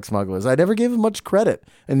bunch of drug smugglers. I never gave them much credit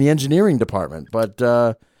in the engineering department, but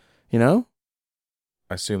I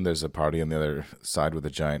assume there's a party on the other side with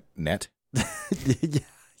a giant net.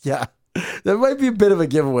 Yeah. That might be a bit of a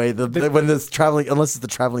giveaway when this traveling, unless it's the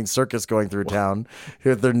traveling circus going through town,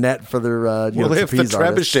 with their net for their if the trebuchet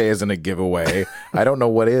artists. isn't a giveaway, I don't know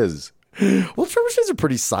what is. Well, trebuchets are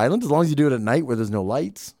pretty silent as long as you do it at night where there's no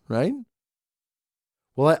lights, right?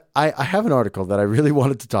 Well, I have an article that I really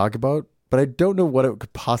wanted to talk about, but I don't know what it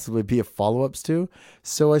could possibly be a follow-ups to,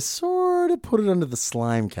 so I sort of put it under the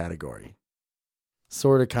slime category.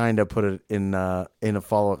 Sort of kind of put it in a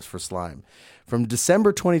follow-ups for slime. From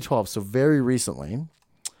December 2012, so very recently,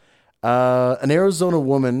 an Arizona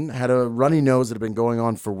woman had a runny nose that had been going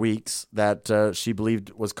on for weeks that she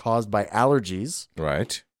believed was caused by allergies.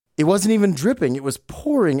 Right. It wasn't even dripping. It was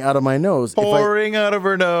pouring out of my nose. Pouring out of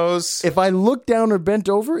her nose. If I looked down or bent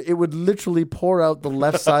over, it would literally pour out the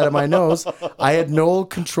left side of my nose. I had no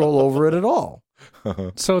control over it at all.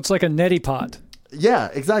 So it's like a neti pot. Yeah,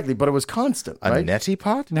 exactly. But it was constant. A right? neti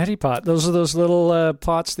pot? Neti pot. Those are those little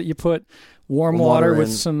pots that you put warm water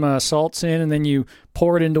with some salts in, and then you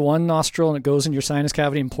pour it into one nostril, and it goes in your sinus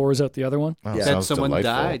cavity and pours out the other one. Oh, Yeah. Said someone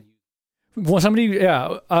delightful. died.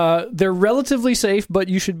 Well, they're relatively safe, but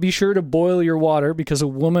you should be sure to boil your water because a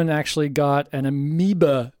woman actually got an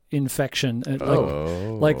amoeba infection,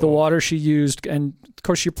 like the water she used. And of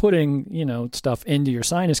course, you're putting stuff into your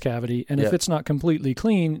sinus cavity, and if it's not completely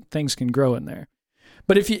clean, things can grow in there.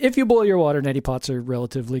 But if you boil your water, neti pots are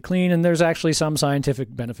relatively clean, and there's actually some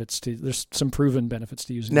scientific benefits to. There's some proven benefits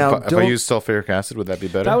to using. Now, If I use sulfuric acid, would that be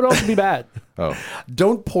better? That would also be bad. Oh,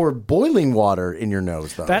 don't pour boiling water in your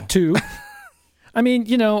nose, though. That too. I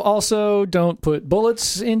mean, also don't put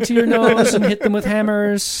bullets into your nose and hit them with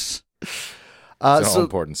hammers. all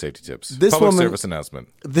important safety tips. This Public woman- service announcement.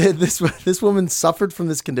 This woman suffered from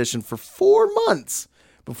this condition for 4 months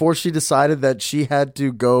before she decided that she had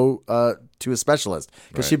to go to a specialist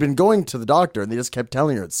because she'd been going to the doctor and they just kept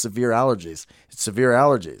telling her it's severe allergies. It's severe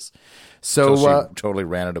allergies. So she totally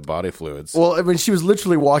ran out of body fluids. well, I mean, she was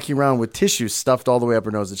literally walking around with tissue stuffed all the way up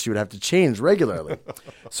her nose that she would have to change regularly.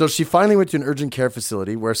 So she finally went to an urgent care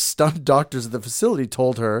facility where stunned doctors at the facility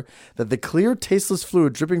told her that the clear, tasteless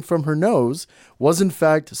fluid dripping from her nose was in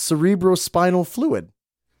fact cerebrospinal fluid.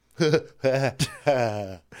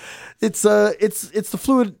 It's the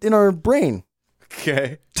fluid in our brain.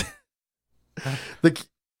 Okay.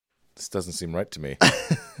 This doesn't seem right to me.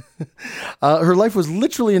 Her life was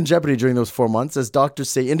literally in jeopardy during those 4 months, as doctors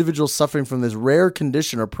say individuals suffering from this rare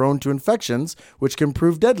condition are prone to infections, which can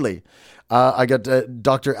prove deadly. I got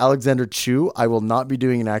Dr. Alexander Chu. I will not be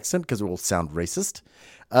doing an accent because it will sound racist.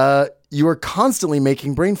 You are constantly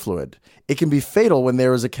making brain fluid. It can be fatal when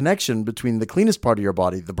there is a connection between the cleanest part of your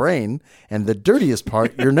body, the brain, and the dirtiest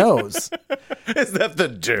part, your nose. Is that the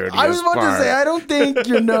dirtiest I was about part? to say, I don't think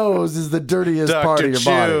your nose is the dirtiest Dr. part of your Chu.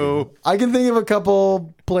 body. I can think of a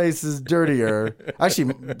couple places dirtier.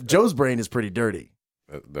 Actually, Joe's brain is pretty dirty.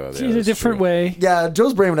 In a different way. Yeah,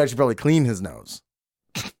 Joe's brain would actually probably clean his nose.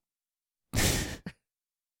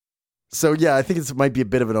 So, yeah, I think it might be a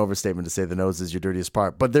bit of an overstatement to say the nose is your dirtiest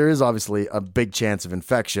part, but there is obviously a big chance of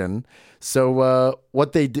infection. So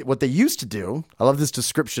what they used to do, I love this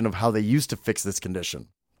description of how they used to fix this condition.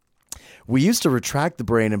 We used to retract the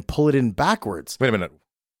brain and pull it in backwards. Wait a minute.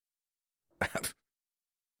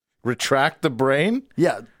 Retract the brain?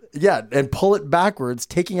 Yeah, and pull it backwards,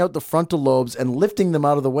 taking out the frontal lobes and lifting them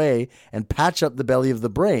out of the way and patch up the belly of the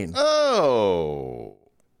brain. Oh.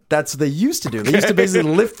 That's what they used to do. They used to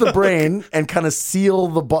basically lift the brain and kind of seal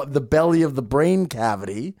the belly of the brain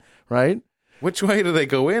cavity, right? Which way do they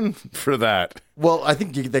go in for that? Well, I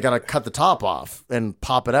think they got to cut the top off and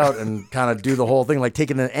pop it out and kind of do the whole thing like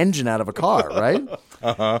taking an engine out of a car, right?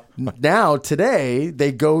 Uh-huh. Now, today,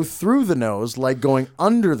 they go through the nose like going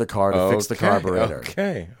under the car to fix the carburetor.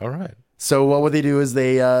 Okay, all right. So what they do is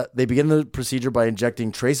they begin the procedure by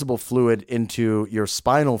injecting traceable fluid into your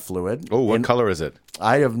spinal fluid. Oh, what color is it?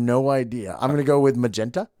 I have no idea. I'm going to go with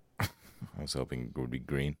magenta. I was hoping it would be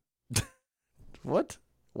green. What?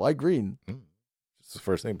 Why green? It's the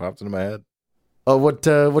first thing that popped into my head. Oh,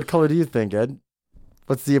 what color do you think, Ed?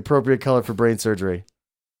 What's the appropriate color for brain surgery?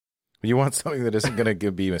 You want something that isn't going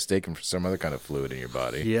to be mistaken for some other kind of fluid in your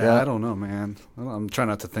body. Yeah, I don't know, man. I'm trying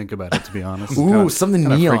not to think about it, to be honest. Ooh, something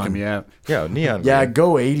neon. Freaking me out. Yeah, neon. Yeah, green.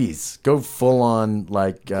 go 80s. Go full on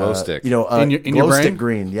like Glow stick. in your glow stick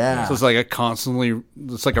brain? green. Yeah. So it's like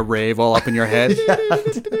it's like a rave all up in your head.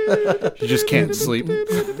 You just can't sleep.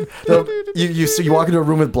 So you walk into a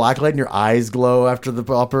room with black light and your eyes glow after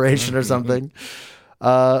the operation or something.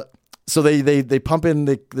 So they pump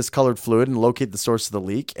in this colored fluid and locate the source of the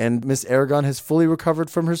leak, and Miss Aragon has fully recovered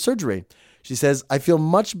from her surgery. She says, "I feel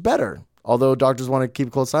much better." Although doctors want to keep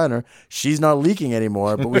a close eye on her, she's not leaking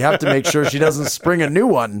anymore, but we have to make sure she doesn't spring a new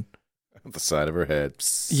one. At the side of her head.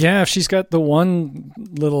 Psst. Yeah, if she's got the one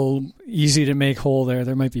little easy to make hole there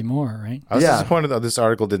might be more, right? I was disappointed that this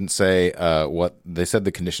article didn't say what they said.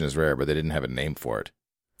 The condition is rare, but they didn't have a name for it.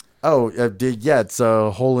 Oh, yeah, it's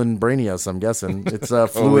a hole in brainius, I'm guessing. It's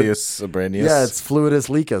fluid. Oleus brainius. Yeah, it's fluidus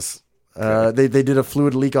leakus. They did a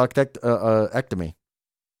fluid leak ectomy,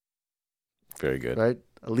 Very good. right?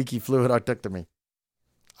 A leaky fluid octectomy.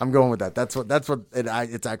 I'm going with that. That's what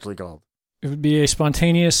it's actually called. It would be a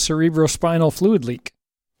spontaneous cerebrospinal fluid leak.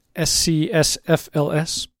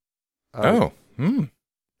 SCSFLS.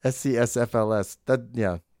 SCSFLS. That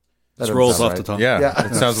Just doesn't rolls sound off right. the tongue. Yeah,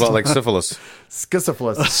 it sounds a lot like syphilis.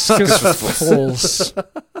 Schizophilus. Schizophils.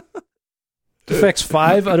 Affects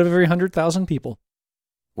 5 out of every 100,000 people.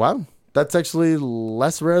 Wow, that's actually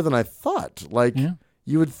less rare than I thought. Like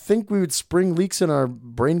you would think we would spring leaks in our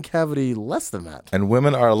brain cavity less than that. And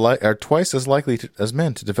women are twice as likely as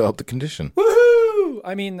men to develop the condition. Woohoo!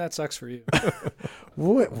 I mean, that sucks for you.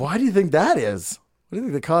 Why do you think that is? What do you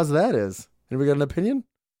think the cause of that is? Anybody got an opinion?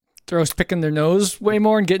 Throws picking their nose way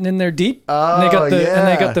more and getting in there deep. Oh, and they got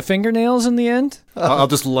yeah. the fingernails in the end. I'll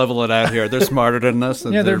just level it out here. They're smarter than us.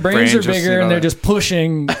 Yeah, their brains are bigger and they're just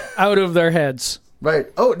pushing out of their heads. Right.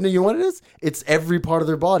 Oh, no, you know what it is? It's every part of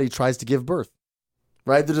their body tries to give birth.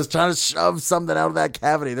 Right? They're just trying to shove something out of that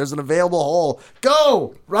cavity. There's an available hole.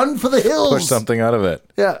 Go! Run for the hills! Push something out of it.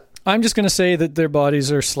 Yeah. I'm just going to say that their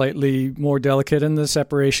bodies are slightly more delicate and the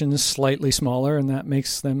separation is slightly smaller, and that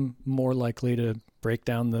makes them more likely to break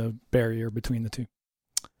down the barrier between the two.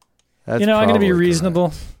 That's I'm going to be probably reasonable.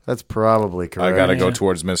 correct. That's probably correct. I got to go Yeah.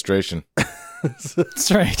 towards menstruation.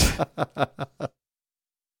 That's right.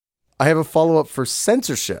 I have a follow-up for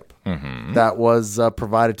censorship Mm-hmm. that was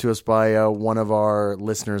provided to us by one of our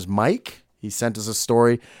listeners, Mike. He sent us a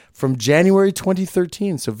story from January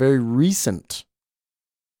 2013, so very recent.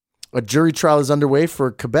 A jury trial is underway for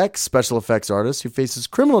a Quebec special effects artist who faces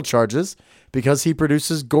criminal charges because he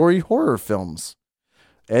produces gory horror films.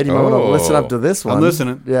 Ed, you might want to listen up to this one. I'm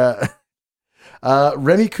listening. Yeah.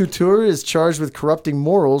 Remy Couture is charged with corrupting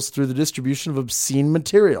morals through the distribution of obscene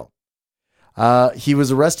material. He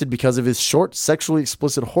was arrested because of his short, sexually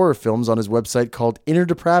explicit horror films on his website called Inner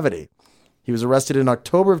Depravity. He was arrested in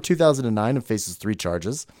October of 2009 and faces 3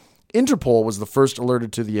 charges. Interpol was the first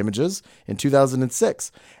alerted to the images in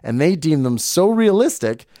 2006, and they deemed them so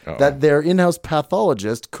realistic that their in-house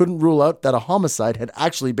pathologist couldn't rule out that a homicide had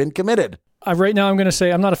actually been committed. Right now, I'm going to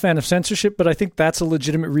say I'm not a fan of censorship, but I think that's a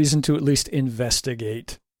legitimate reason to at least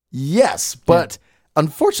investigate. Yes, but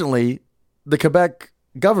unfortunately, the Quebec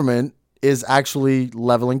government is actually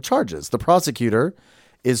leveling charges. The prosecutor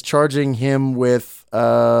is charging him with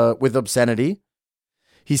obscenity.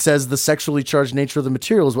 He says the sexually charged nature of the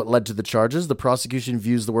material is what led to the charges. The prosecution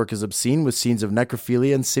views the work as obscene with scenes of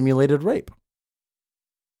necrophilia and simulated rape.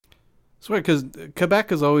 It's weird because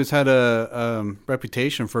Quebec has always had a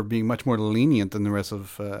reputation for being much more lenient than the rest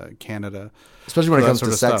of Canada, especially when it comes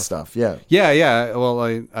to sex stuff. Yeah. Well,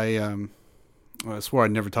 I swore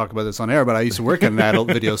I'd never talk about this on air, but I used to work at an adult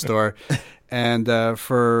video store, and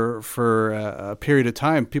for a period of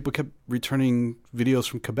time, people kept returning videos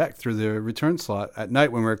from Quebec through the return slot at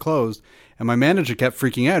night when we were closed, and my manager kept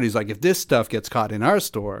freaking out. He's like, "If this stuff gets caught in our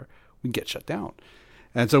store, we get shut down."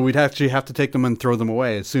 And so we'd actually have to take them and throw them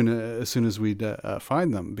away as soon as we'd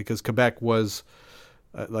find them, because Quebec was,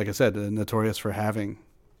 like I said, notorious for having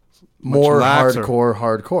more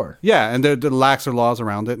hardcore. Yeah, and the laxer laws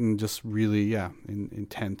around it, and just really,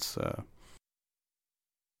 intense.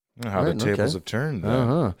 How the tables have turned.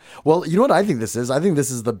 Well, you know what I think this is? I think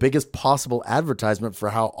this is the biggest possible advertisement for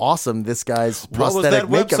how awesome this guy's prosthetic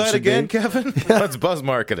makeup website should again, be. Kevin? Let's buzz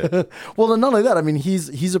market it. Well, not only that. I mean,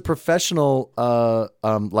 he's a professional.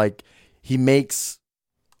 He makes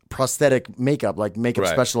prosthetic makeup, like makeup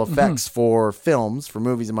special effects for films, for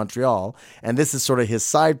movies in Montreal, and this is sort of his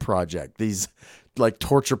side project. These like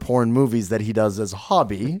torture porn movies that he does as a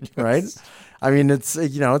hobby, right? I mean, it's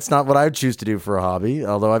not what I would choose to do for a hobby.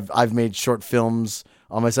 Although I've made short films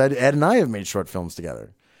on my side. Ed and I have made short films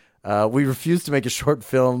together. We refused to make a short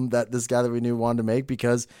film that this guy that we knew wanted to make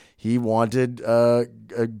because he wanted a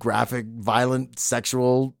graphic, violent,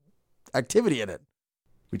 sexual activity in it.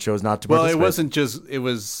 We chose not to. Well, it wasn't just. It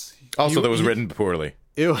was also that was written poorly.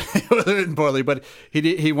 It was written poorly, but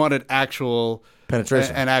he wanted actual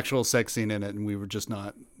penetration, an actual sex scene in it, and we were just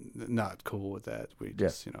not cool with that. We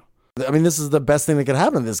just I mean, this is the best thing that could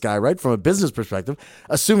happen to this guy, right? From a business perspective,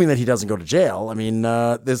 assuming that he doesn't go to jail. I mean,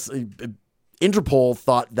 this Interpol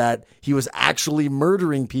thought that he was actually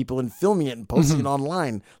murdering people and filming it and posting it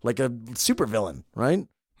online like a supervillain, right?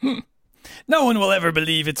 No one will ever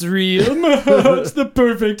believe it's real. It's the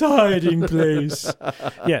perfect hiding place.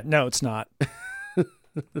 Yeah, no, it's not.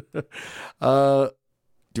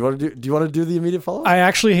 Do you want to do the immediate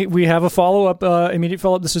follow-up? We have a follow-up, immediate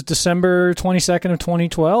follow-up. This is December 22nd of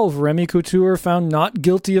 2012. Remy Couture found not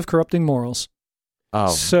guilty of corrupting morals. Oh,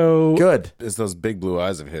 so good. It's those big blue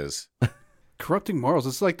eyes of his. Corrupting morals.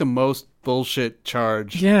 It's like the most bullshit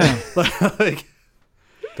charge. Yeah. Like,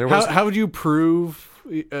 how would you prove?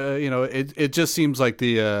 It just seems like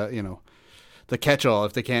the catch-all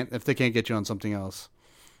if they can't get you on something else.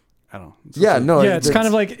 I don't know. It's kind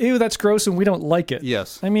of like, ew, that's gross, and we don't like it.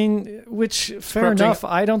 Yes. I mean, which, fair enough.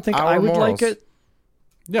 I don't think I would like it.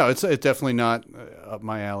 No, it's definitely not up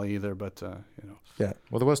my alley either, but, Yeah.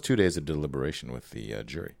 Well, there was 2 days of deliberation with the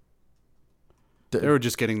jury. They were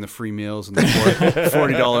just getting the free meals and the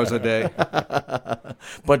 $40 a day.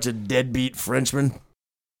 Bunch of deadbeat Frenchmen.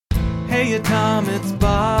 Hey, Tom, it's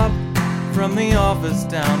Bob from the office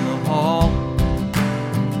down the hall.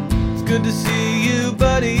 It's good to see you,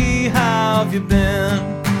 buddy. How have you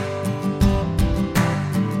been?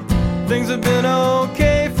 Things have been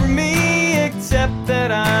okay for me, except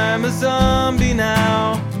that I'm a zombie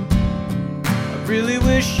now. I really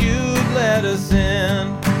wish you'd let us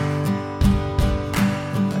in.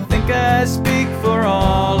 I think I speak for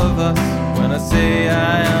all of us when I say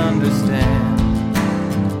I understand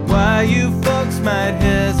why you folks might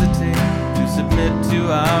hesitate to submit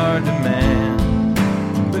to our demand.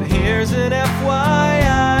 But here's an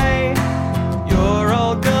FYI, you're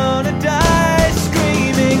all gonna die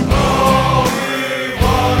screaming, all we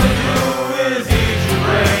wanna do is eat your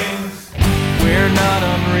brains. We're not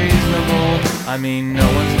unreasonable, I mean no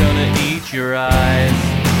one's gonna eat your eyes.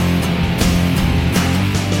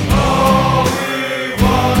 All we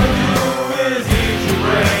wanna do is eat your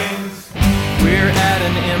brains. We're at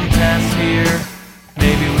an impasse here,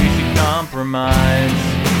 maybe we should compromise.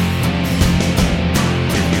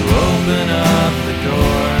 If you open up the door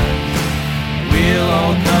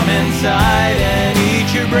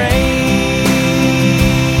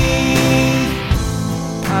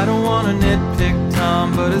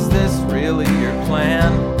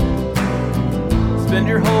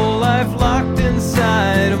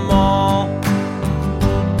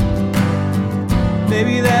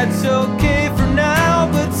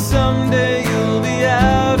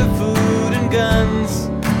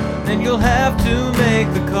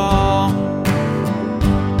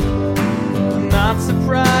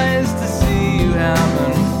surprised to see you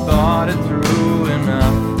haven't thought it through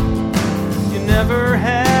enough. You never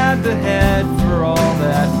had the head for all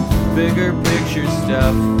that bigger picture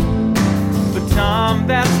stuff. But Tom,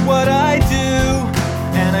 that's what I do,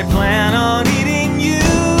 and I plan on eating you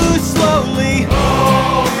slowly.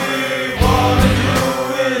 All we wanna do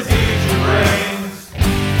is eat your brains.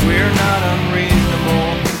 We're not unreasonable,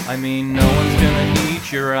 I mean no one's gonna eat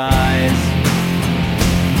your eyes.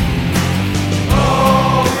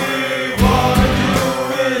 All we wanna do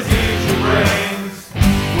is eat your brains.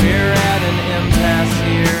 We're at an impasse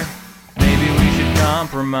here, maybe we should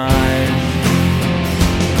compromise.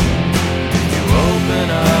 You open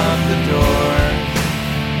up the door,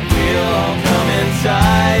 we'll all come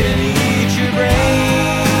inside and eat your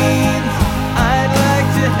brains. I'd like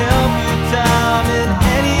to help you, Tom, in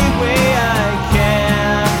any way I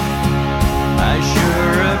can. I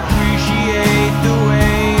sure appreciate the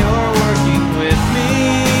way you're working with me.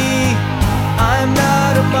 I'm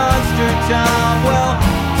not a monster, Tom. Well,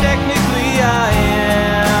 technically I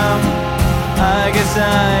am. I guess I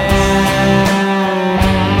am.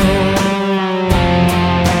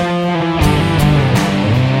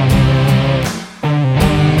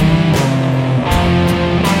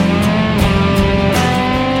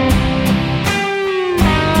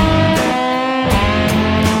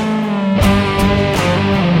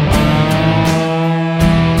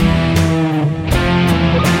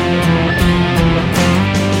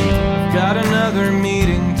 Got another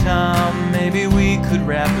meeting, Tom. Maybe we could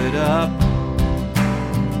wrap it up.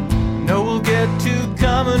 No, we'll get to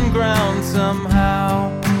common ground somehow.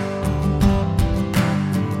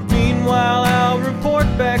 Meanwhile, I'll report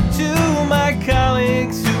back to my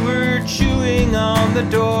colleagues who are chewing on the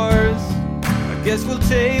doors. I guess we'll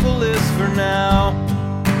table this for now.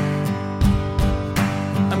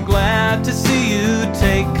 I'm glad to see you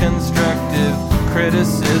take constructive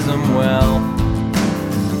criticism well.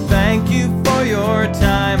 Thank you for your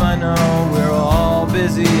time, I know we're all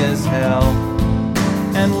busy as hell.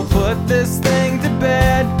 And we'll put this thing to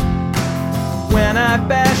bed when I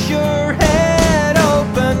bash your head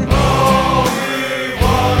open. All we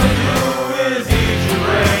wanna do is eat your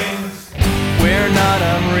brains. We're not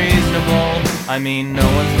unreasonable, I mean no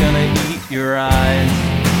one's gonna eat your eyes.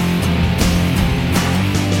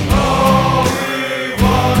 All we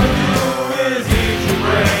wanna do is eat your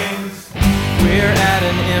brains. We're at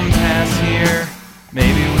an impasse here,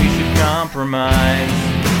 maybe we should compromise.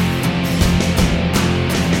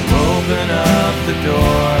 You open up the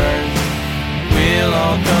doors, we'll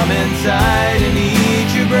all come inside and eat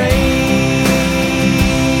your brains.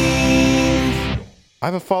 I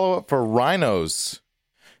have a follow-up for rhinos.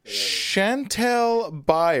 Chantel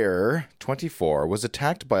Bayer, 24, was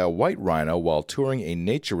attacked by a white rhino while touring a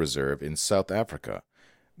nature reserve in South Africa.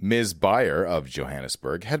 Ms. Bayer of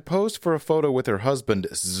Johannesburg had posed for a photo with her husband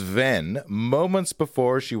Sven moments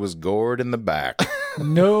before she was gored in the back.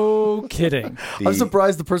 No kidding. I'm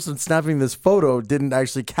surprised the person snapping this photo didn't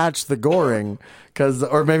actually catch the goring,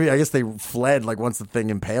 or maybe I guess they fled like once the thing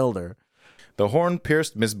impaled her. The horn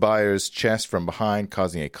pierced Ms. Bayer's chest from behind,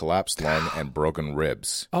 causing a collapsed lung and broken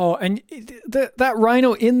ribs. Oh, and that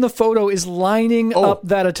rhino in the photo is lining up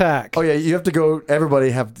that attack. Oh yeah, you have to go.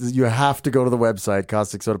 Everybody have to go to the website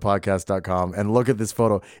causticsodapodcast.com and look at this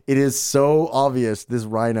photo. It is so obvious this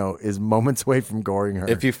rhino is moments away from goring her.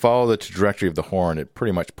 If you follow the trajectory of the horn, it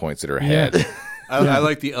pretty much points at her head. I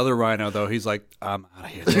like the other rhino, though. He's like, I'm out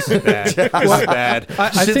of here. This is bad. This is bad. I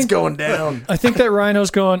Shit's think going down. I think that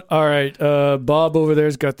rhino's going, all right, Bob over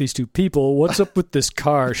there's got these two people. What's up with this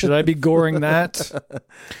car? Should I be goring that?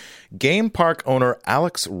 Game park owner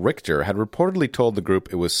Alex Richter had reportedly told the group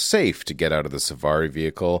it was safe to get out of the safari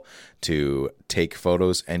vehicle to take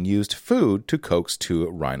photos and used food to coax two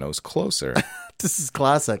rhinos closer. This is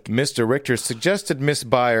classic. Mr. Richter suggested Miss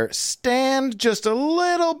Bayer stand just a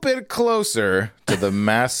little bit closer to the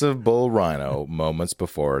massive bull rhino moments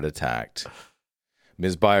before it attacked.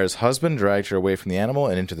 Ms. Bayer's husband dragged her away from the animal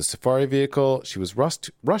and into the safari vehicle. She was rushed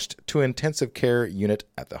to an intensive care unit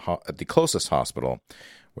at the closest hospital,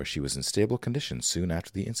 where she was in stable condition soon after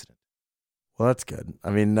the incident. Well, that's good. I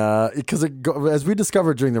mean, because as we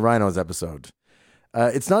discovered during the rhinos episode,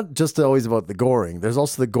 it's not just always about the goring. There's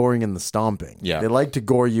also the goring and the stomping. Yeah. They like to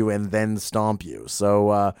gore you and then stomp you.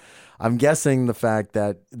 So I'm guessing the fact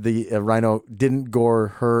that the rhino didn't gore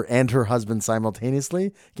her and her husband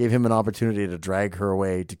simultaneously gave him an opportunity to drag her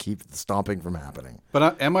away to keep the stomping from happening.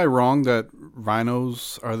 But am I wrong that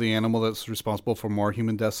rhinos are the animal that's responsible for more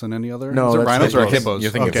human deaths than any other? No, Is it that's rhinos or hippos. hippos?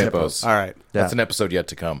 You're thinking Okay. of hippos. All right. That's an episode yet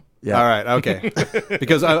to come. Yeah. All right, okay.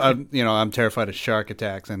 Because I'm terrified of shark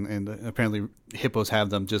attacks, and apparently hippos have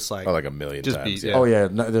them just like Oh, like a million just times. be- yeah. Oh yeah,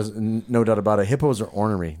 no, there's no doubt about it. Hippos are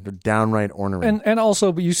ornery. They're downright ornery. And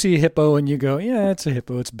also, but you see a hippo and you go, yeah, it's a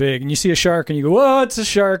hippo. It's big. And you see a shark and you go, oh, it's a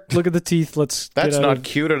shark. Look at the teeth. Let's. That's get out not of-"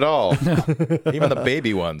 cute at all. Even the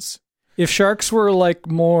baby ones. If sharks were like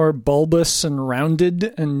more bulbous and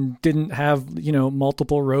rounded and didn't have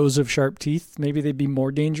multiple rows of sharp teeth, maybe they'd be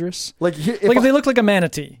more dangerous. like here, Like if they look like a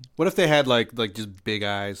manatee. What if they had like just big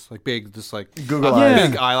eyes, like big, just like Google eyes.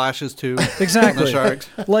 big eyelashes too? Exactly. The sharks.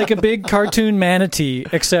 Like a big cartoon manatee,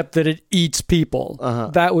 except that it eats people.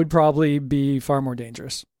 That would probably be far more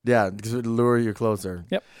dangerous. yeah, because it would lure you closer.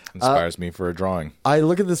 Yep. Inspires me for a drawing. I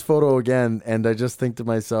look at this photo again and I just think to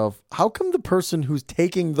myself, how come the person who's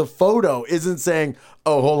taking the photo isn't saying,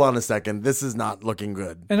 oh, hold on a second, this is not looking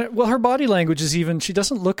good? And her body language is even, she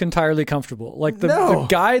doesn't look entirely comfortable. Like the No.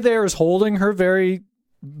 guy there is holding her very,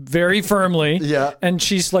 very firmly. Yeah. And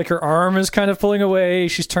she's like, her arm is kind of pulling away.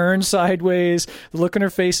 She's turned sideways. The look on her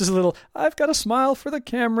face is a little, I've got a smile for the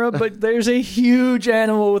camera, but there's a huge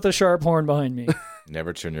animal with a sharp horn behind me.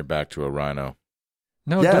 Never turn your back to a rhino.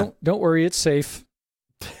 No, Yeah. don't worry. It's safe.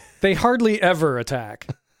 They hardly ever attack.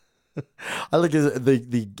 I look at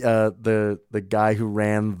the guy who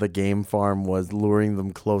ran the game farm was luring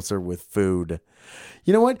them closer with food.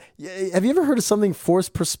 You know what? Have you ever heard of something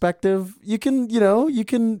forced perspective? You can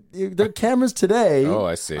there are cameras today. Oh,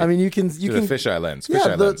 I see. I mean, you can To the can fisheye lens. Yeah,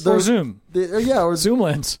 Fisheye lens. Or zoom. or Zoom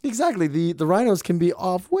lens. exactly. The rhinos can be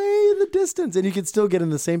off way in the distance, and you can still get in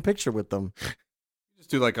the same picture with them. Just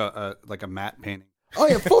do like a matte painting. Oh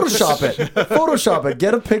yeah, Photoshop it. Photoshop it.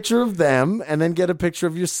 Get a picture of them, and then get a picture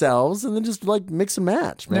of yourselves, and then just like mix and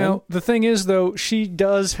match, man. Now, the thing is, though, she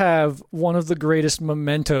does have one of the greatest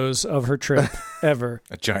mementos of her trip ever.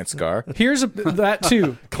 A giant scar. Here's that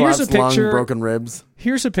too. Here's a Collapsed lung, picture. broken ribs.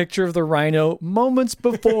 Here's a picture of the rhino moments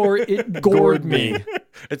before it gored me.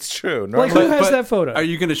 It's true. Like, Normally, who has that photo? Are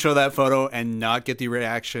you going to show that photo and not get the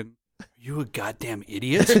reaction? Are you a goddamn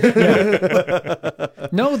idiot?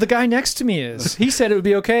 No, the guy next to me is. He said it would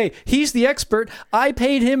be okay. He's the expert. I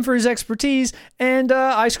paid him for his expertise, and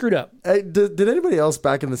I screwed up. Hey, did anybody else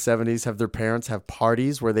back in the 70s have their parents have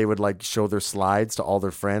parties where they would like show their slides to all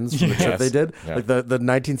their friends from the trip Yes. they did? Yeah. Like the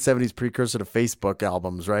 1970s precursor to Facebook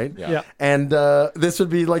albums, right? Yeah. And this would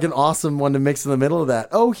be like an awesome one to mix in the middle of that.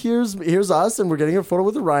 Oh, here's us, and we're getting a photo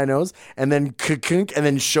with the rhinos, and then and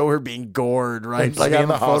then show her being gored, right? And just be in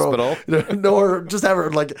the hospital. No, or just have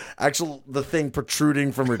her like the thing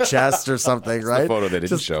protruding from her chest or something, right? the photo they didn't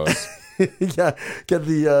Just- show us. Yeah, get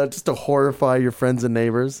the just to horrify your friends and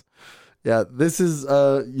neighbors. Yeah, this is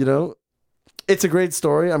it's a great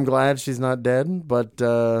story. I'm glad she's not dead, but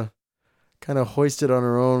kind of hoisted on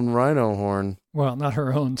her own rhino horn. Well, not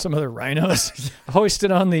her own. Some other rhinos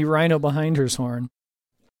hoisted on the rhino behind her's horn.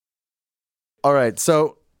 All right,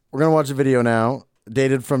 so we're gonna watch a video now,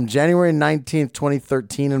 dated from January 19th,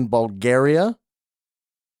 2013 in Bulgaria.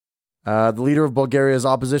 The leader of Bulgaria's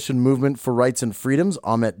opposition movement for rights and freedoms,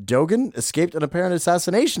 Ahmet Dogan, escaped an apparent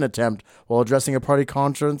assassination attempt while addressing a party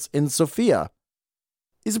conference in Sofia.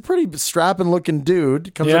 He's a pretty strapping-looking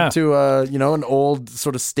dude. Comes Yeah. up to an old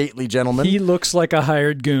sort of stately gentleman He looks like a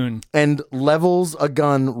hired goon. and levels a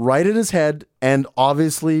gun right at his head and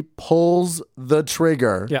obviously pulls the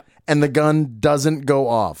trigger. Yeah. And the gun doesn't go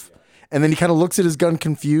off. And then he kind of looks at his gun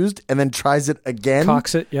confused and then tries it again.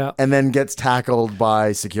 Cocks it, yeah. And then gets tackled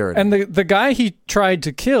by security. And the guy he tried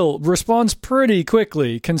to kill responds pretty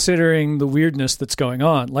quickly, considering the weirdness that's going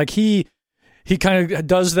on. Like he kind of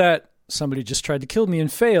does that. Somebody just tried to kill me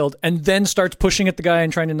and failed, and then starts pushing at the guy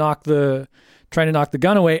and trying to knock the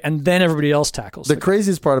gun away, and then everybody else tackles. The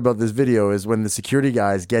craziest part about this video is when the security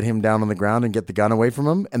guys get him down on the ground and get the gun away from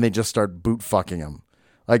him, and they just start boot fucking him.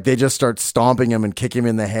 Like they just start stomping him and kicking him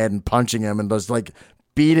in the head and punching him and just like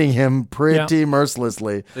beating him pretty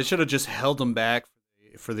mercilessly. They should have just held him back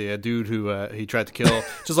for the dude who he tried to kill.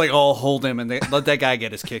 Just like, hold him and let that guy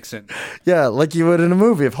get his kicks in. Yeah, like you would in a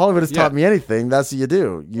movie. If Hollywood has taught Yeah. me anything, that's what you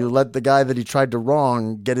do. You let the guy that he tried to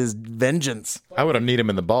wrong get his vengeance. I would have kneed him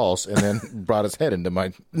in the balls and then brought his head into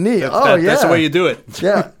my. Neat. That's the way you do it.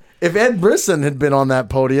 Yeah. If Ed Brisson had been on that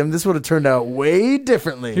podium, this would have turned out way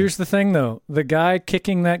differently. Here's the thing, though. The guy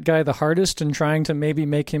kicking that guy the hardest and trying to maybe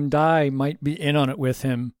make him die might be in on it with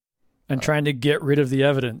him and trying to get rid of the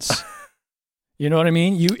evidence. You know what I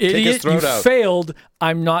mean? You his idiot, you throat out. failed.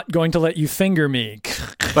 I'm not going to let you finger me.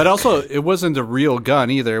 But also, it wasn't a real gun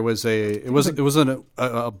either. It wasn't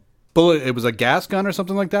a bullet. It was a gas gun or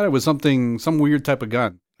something like that. It was some weird type of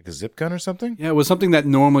gun. Like a zip gun or something? Yeah, it was something that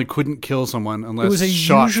normally couldn't kill someone unless was a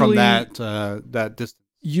shot from usually- that distance.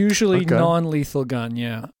 Usually Okay. non-lethal gun,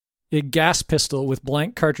 yeah. a gas pistol with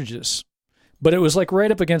blank cartridges. But it was like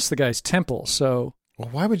right up against the guy's temple, so Well,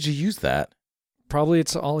 why would you use that? probably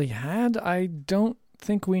it's all he had. I don't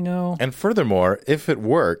think we know. And furthermore, if it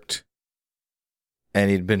worked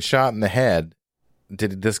and he'd been shot in the head,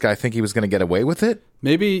 did this guy think he was going to get away with it?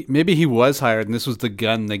 Maybe he was hired, and this was the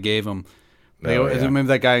gun they gave him. Maybe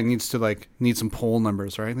that guy needs some poll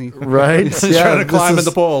numbers, right? Right? He's trying to climb in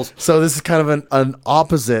the polls. So this is kind of an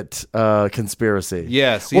opposite conspiracy.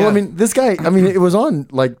 Yes. Well, yeah. I mean, this guy, it was on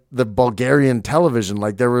like the Bulgarian television.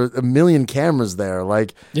 Like there were a million cameras there.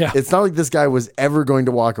 Like, Yeah. it's not like this guy was ever going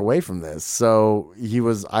to walk away from this. So he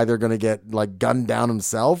was either going to get like gunned down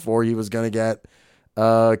himself, or he was going to get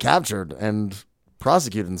captured and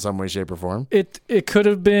prosecuted in some way, shape, or form. It could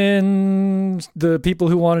have been the people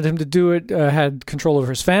who wanted him to do it had control over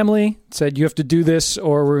his family, said you have to do this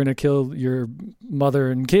or we're going to kill your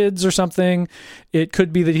mother and kids or something. It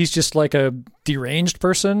could be that he's just like a deranged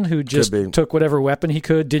person who just be. took whatever weapon he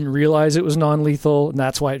could, didn't realize it was non-lethal, and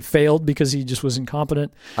that's why it failed, because he just was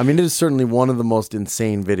incompetent. It is certainly one of the most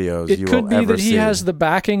insane videos It you could will be ever that he see. has the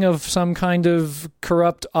backing of some kind of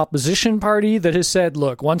corrupt opposition party that has said,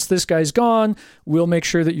 look, once this guy's gone, we'll make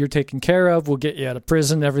sure that you're taken care of. We'll get you out of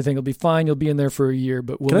prison. Everything will be fine. You'll be in there for a year,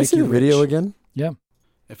 but we'll Can I make see you the video rich. again? Yeah.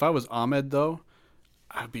 If I was Ahmed, though,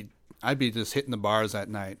 I'd be just hitting the bars at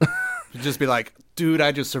night. Just be like, dude,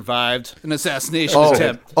 I just survived an assassination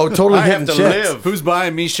attempt. Oh, totally I have hitting to chicks. live. Who's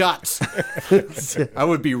buying me shots? I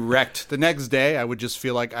would be wrecked. The next day, I would just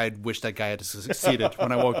feel like I wish that guy had succeeded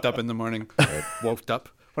when I woke up in the morning.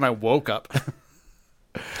 When I woke up.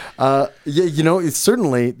 Yeah, it's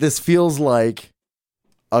certainly, this feels like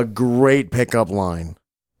a great pickup line,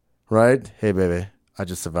 right? Hey, baby, I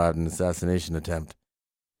just survived an assassination attempt.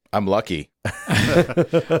 I'm lucky.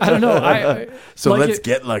 I don't know. So like let's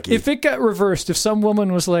get lucky. If it got reversed, if some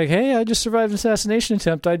woman was like, hey, I just survived an assassination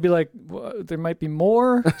attempt, I'd be like, well, there might be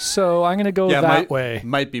more, so I'm going to go that way.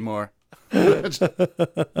 Might be more. What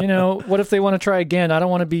if they want to try again? I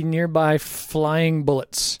don't want to be nearby flying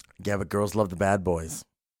bullets. Yeah, but girls love the bad boys.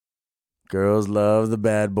 Girls love the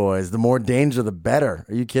bad boys. The more danger, the better.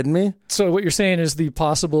 Are you kidding me? So what you're saying is the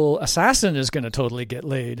possible assassin is going to totally get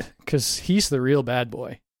laid because he's the real bad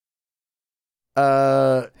boy.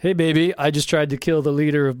 Hey, baby, I just tried to kill the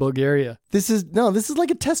leader of Bulgaria. This is like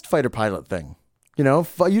a test fighter pilot thing.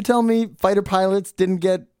 You tell me fighter pilots didn't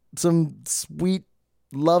get some sweet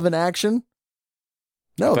love and action?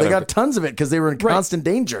 No, they got tons of it because they were in constant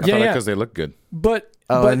danger. Yeah, Because they look good. But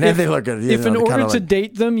And then if, they look good. if in order to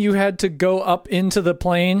date them, you had to go up into the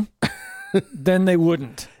plane, then they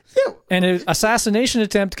wouldn't. Yeah. And an assassination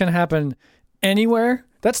attempt can happen anywhere.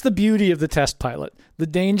 That's the beauty of the test pilot. The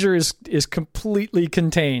danger is completely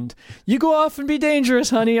contained. You go off and be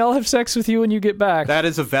dangerous, honey. I'll have sex with you when you get back. That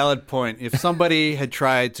is a valid point. If somebody had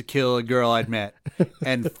tried to kill a girl I'd met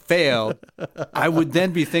and failed, I would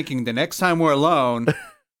then be thinking the next time we're alone.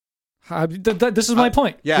 This is my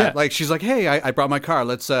point. Yeah, like she's like, hey, I brought my car.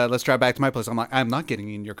 Let's drive back to my place. I'm like, I'm not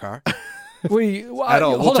getting in your car At all. at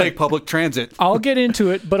all. We'll take public transit. I'll get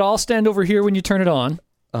into it, but I'll stand over here when you turn it on.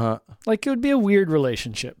 Uh-huh. Like, it would be a weird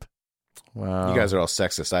relationship. Wow. You guys are all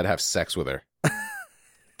sexist. I'd have sex with her.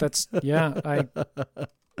 That's,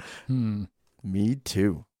 Me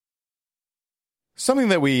too. Something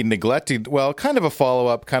that we neglected, well, kind of a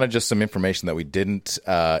follow-up, kind of just some information that we didn't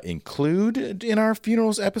include in our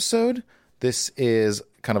funerals episode. This is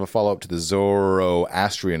kind of a follow-up to the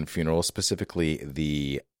Zoroastrian funeral, specifically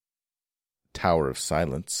the Tower of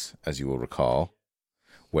Silence, as you will recall,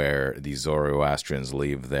 where the Zoroastrians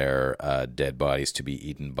leave their dead bodies to be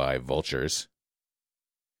eaten by vultures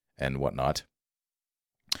and whatnot.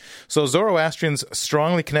 So Zoroastrians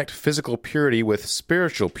strongly connect physical purity with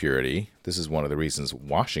spiritual purity. This is one of the reasons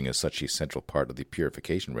washing is such a central part of the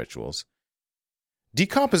purification rituals.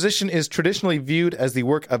 Decomposition is traditionally viewed as the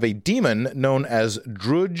work of a demon known as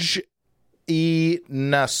Druj-i-Nasush.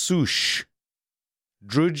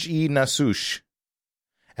 Druj-i-Nasush.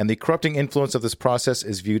 And the corrupting influence of this process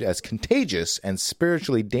is viewed as contagious and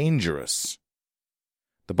spiritually dangerous.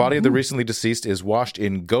 The body of the recently deceased is washed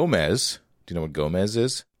in gomez. Do you know what gomez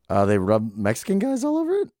is? They rub Mexican guys all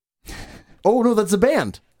over it? Oh, no, that's a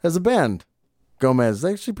band. That's a band. Gomez is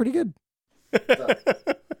actually pretty good.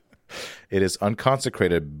 It is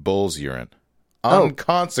unconsecrated bull's urine. Oh.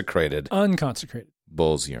 Unconsecrated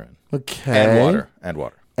bull's urine. Okay. And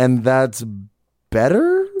water. And that's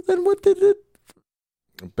better than what they did?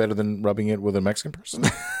 Better than rubbing it with a Mexican person?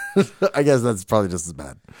 I guess that's probably just as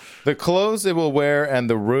bad. The clothes it will wear and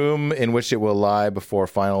the room in which it will lie before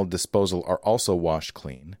final disposal are also washed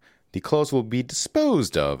clean. The clothes will be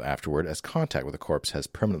disposed of afterward as contact with the corpse has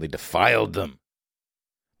permanently defiled them.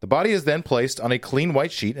 The body is then placed on a clean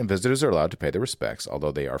white sheet and visitors are allowed to pay their respects,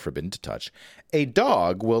 although they are forbidden to touch. A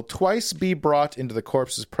dog will twice be brought into the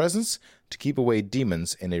corpse's presence to keep away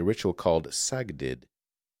demons in a ritual called Sagdid.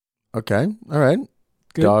 Okay. All right.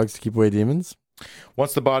 Good. Dogs to keep away demons.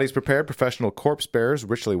 Once the body is prepared, professional corpse bearers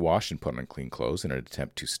ritually wash and put on clean clothes in an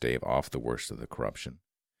attempt to stave off the worst of the corruption.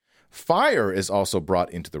 Fire is also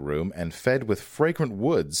brought into the room and fed with fragrant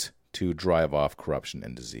woods to drive off corruption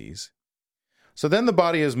and disease. So then the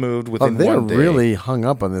body is moved within they're 1 day. really hung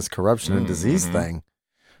up on this corruption and disease thing.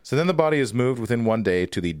 So then the body is moved within 1 day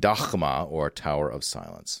to the Dakhma, or Tower of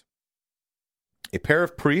Silence. A pair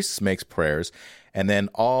of priests makes prayers, and then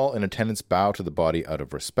all in attendance bow to the body out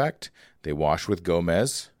of respect. They wash with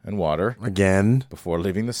gomez and water Again. before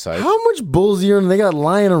leaving the site. How much bulls urine they got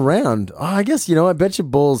lying around? Oh, I guess, I bet you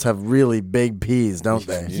bulls have really big pees, don't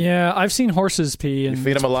they? Yeah, I've seen horses pee, and You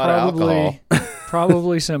feed 'em it's a lot of alcohol.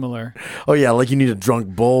 Probably similar. Oh, yeah, like you need a drunk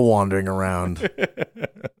bull wandering around.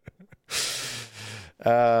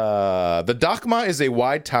 The Dakhma is a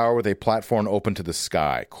wide tower with a platform open to the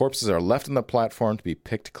sky. Corpses are left on the platform to be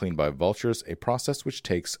picked clean by vultures, a process which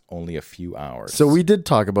takes only a few hours. So we did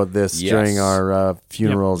talk about this Yes. during our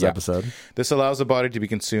funerals Yep. episode. This allows the body to be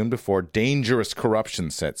consumed before dangerous corruption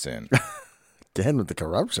sets in. Again with the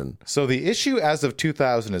corruption. So the issue as of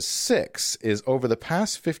 2006 is over the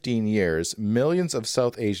past 15 years, millions of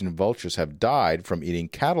South Asian vultures have died from eating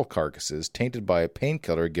cattle carcasses tainted by a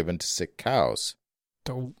painkiller given to sick cows.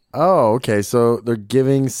 Oh, okay. So they're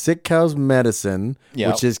giving sick cows medicine,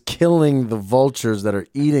 Yep. which is killing the vultures that are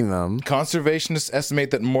eating them. Conservationists estimate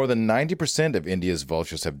that more than 90% of India's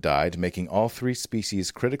vultures have died, making all three species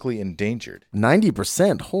critically endangered.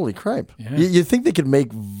 90%. Holy crap. Yeah. You think they could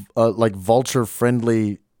make like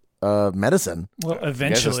vulture-friendly medicine? Well, I guess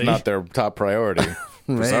eventually. it's not their top priority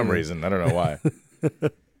for some Maybe. reason. I don't know why.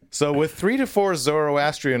 So with 3 to 4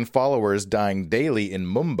 Zoroastrian followers dying daily in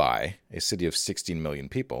Mumbai, a city of 16 million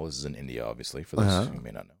people, this is in India, obviously, for those who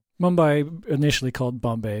may not know, Mumbai, initially called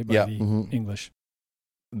Bombay by Yeah. the English.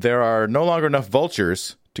 there are no longer enough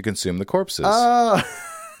vultures to consume the corpses.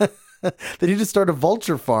 They need to start a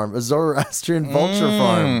vulture farm, a Zoroastrian vulture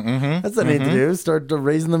farm. That's what they need to do. Start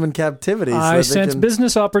raising them in captivity. I that they sense can-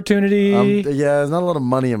 business opportunity. Yeah, there's not a lot of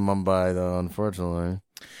money in Mumbai, though, unfortunately.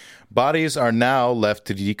 Bodies are now left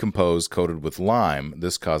to decompose coated with lime.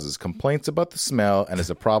 This causes complaints about the smell and is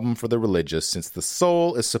a problem for the religious since the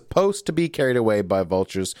soul is supposed to be carried away by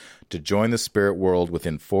vultures to join the spirit world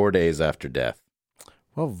within 4 days after death.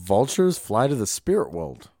 Well, vultures fly to the spirit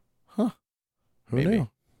world. Huh. Who Maybe. knew?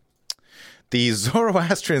 The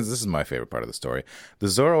Zoroastrians, this is my favorite part of the story. The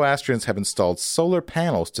Zoroastrians have installed solar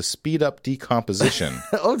panels to speed up decomposition.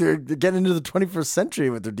 Oh, they're getting into the 21st century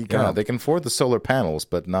with their decomp. Yeah, they can afford the solar panels,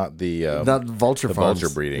 but not the Not vulture the farms.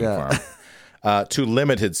 vulture breeding Yeah. farm. To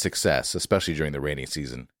limited success, especially during the rainy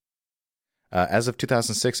season. As of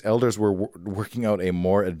 2006, elders were working out a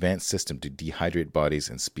more advanced system to dehydrate bodies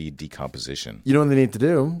and speed decomposition. You know what they need to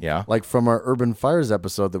do? Yeah. Like from our Urban Fires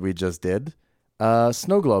episode that we just did,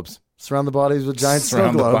 snow globes. Surround the bodies with giant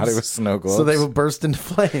Surround snow the globes. body with snow globes. So they will burst into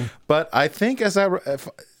flame. But I think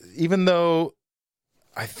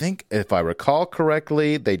if I recall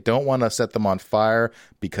correctly, they don't want to set them on fire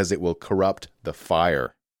because it will corrupt the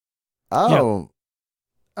fire. Oh.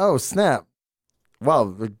 Oh, snap.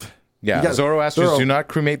 Wow. Yeah, You got- Zoroastrians do not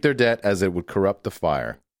cremate their dead as it would corrupt the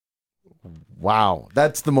fire. Wow.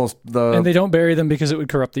 That's the most and they don't bury them because it would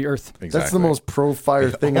corrupt the earth. Exactly. that's the most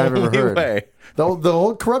pro-fire thing I've ever Only heard. way. The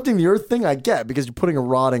whole corrupting the earth thing I get because you're putting a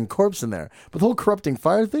rotting corpse in there. But the whole corrupting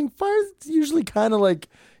fire thing, fire's usually kind of like,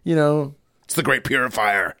 It's the great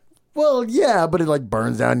purifier. well, yeah, but it like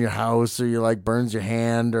burns down your house or you like burns your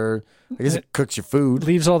hand or I guess it cooks your food.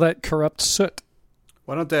 Leaves all that corrupt soot.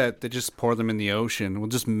 Why don't they just pour them in the ocean? We'll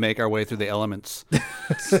just make our way through the elements.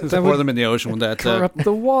 Just That pour would them in the ocean. Will that corrupt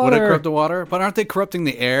the Would it water. corrupt the water? But aren't they corrupting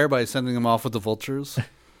the air by sending them off with the vultures?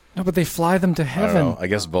 No, but they fly them to I don't heaven. know. I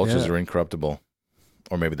guess vultures Yeah. are incorruptible.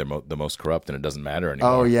 Or maybe they're the most corrupt and it doesn't matter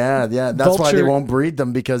anymore. Oh, yeah. That's why they Vulture- won't breed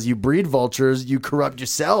them because you breed vultures, you corrupt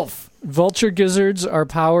yourself. Vulture gizzards are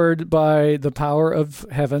powered by the power of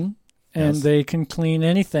heaven, and Yes. they can clean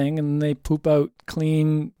anything, and they poop out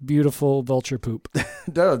clean, beautiful vulture poop.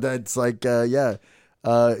 No, that's like,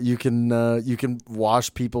 you can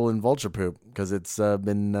wash people in vulture poop because it's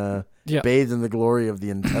been Yeah. bathed in the glory of the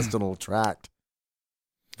intestinal tract.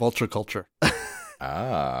 Vulture culture.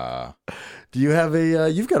 Ah. Do you have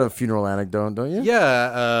you've got a funeral anecdote, don't you?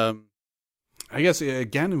 Yeah, I guess it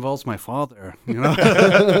again involves my father. You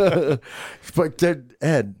know, But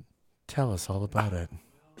Ed, tell us all about it.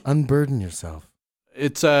 Unburden yourself.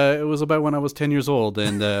 it was about when I was 10 years old,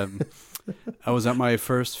 and I was at my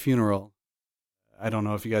first funeral. I don't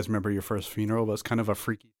know if you guys remember your first funeral, but it's kind of a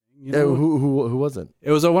freaky thing. You know? Who was it?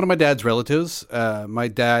 It was one of my dad's relatives. My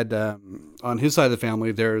dad, on his side of the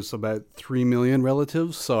family, there's about 3 million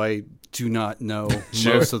relatives, so I do not know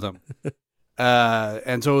most of them.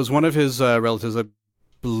 And so it was one of his relatives, I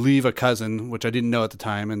believe a cousin, which I didn't know at the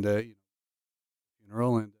time, and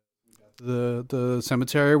funeral and the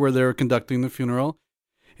cemetery where they were conducting the funeral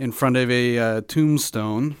in front of a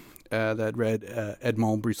tombstone that read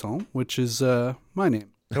Edmond Brisson, which is my name.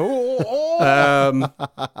 Up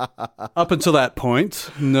until that point,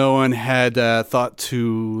 no one had thought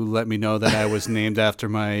to let me know that I was named after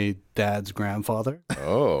my dad's grandfather,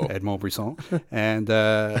 Edmond Brisson. And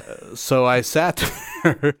so I sat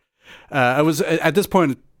there. I was, at this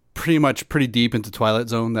point, pretty deep into Twilight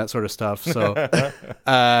Zone, that sort of stuff. So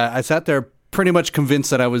I sat there pretty much convinced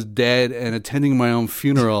that I was dead and attending my own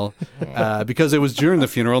funeral because it was during the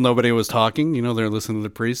funeral. Nobody was talking. You know, they were listening to the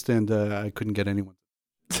priest, and I couldn't get anyone.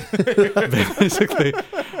 Basically,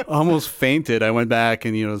 almost fainted. I went back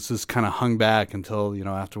and, just kind of hung back until,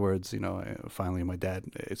 afterwards, finally my dad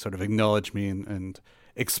sort of acknowledged me and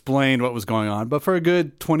explained what was going on. But for a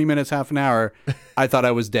good 20 minutes, half an hour, I thought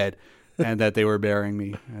I was dead and that they were burying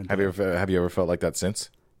me. And, Have you ever felt like that since?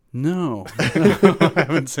 No, I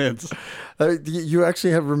haven't since. You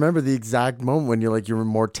actually remember the exact moment when you're like your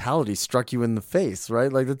mortality struck you in the face,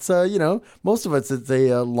 right? Like it's most of it's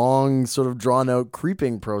a long sort of drawn out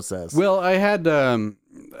creeping process. Well, I had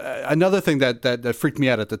another thing that freaked me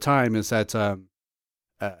out at the time is that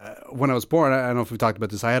when I was born, I don't know if we talked about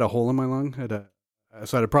this. I had a hole in my lung.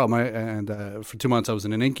 So I had a problem, and for 2 months I was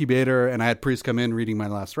in an incubator, and I had priests come in reading my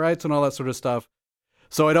last rites and all that sort of stuff.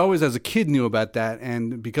 So I'd always, as a kid, knew about that,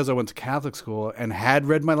 and because I went to Catholic school and had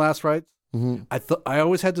read my last rites, I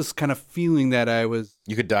always had this kind of feeling that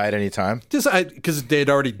you could die at any time. Just because they'd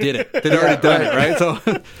already did it, they'd already done it, right?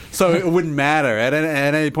 So it wouldn't matter at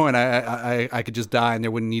any point. I could just die, and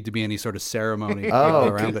there wouldn't need to be any sort of ceremony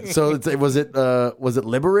around it. So was it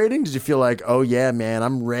liberating? Did you feel like, oh yeah, man,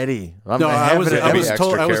 I'm ready? I was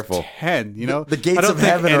careful. 10. The gates I don't of think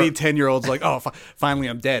heaven. Any 10-year-old's like, oh, finally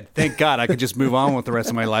I'm dead. Thank God I could just move on with the rest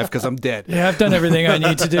of my life because I'm dead. Yeah, I've done everything I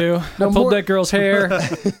need to do. I pulled that girl's hair,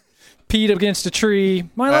 peed against a tree.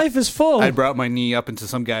 My life is full. I brought my knee up into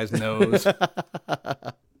some guy's nose.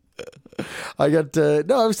 I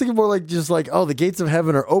was thinking more like just like, oh, the gates of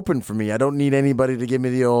heaven are open for me. I don't need anybody to give me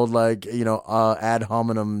the old ad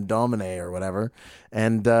hominem domine or whatever.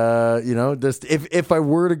 And just if I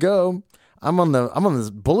were to go, I'm on this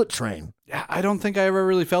bullet train. Yeah, I don't think I ever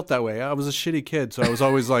really felt that way. I was a shitty kid, so I was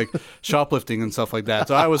always like shoplifting and stuff like that.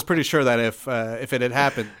 So I was pretty sure that if it had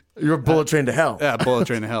happened, you're a bullet train to hell. Yeah, bullet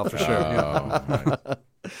train to hell for sure. Right.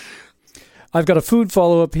 I've got a food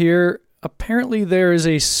follow-up here. Apparently there is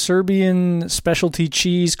a Serbian specialty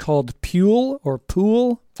cheese called Pule or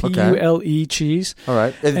Pool, P-U-L-E cheese. All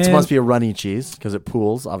right. It must be a runny cheese because it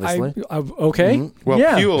pools, obviously. Okay. Mm-hmm. Well,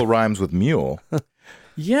 yeah. Pule rhymes with mule.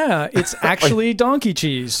 Yeah, it's actually donkey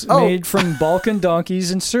cheese made from Balkan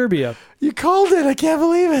donkeys in Serbia. You called it. I can't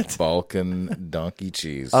believe it. Balkan donkey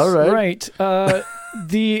cheese. All right. Right.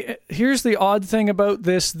 Here's the odd thing about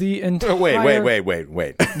this. The entire...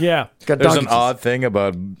 Wait. Yeah. There's an odd thing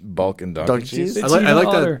about Balkan donkey cheese. It's I like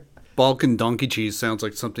odder. that Balkan donkey cheese sounds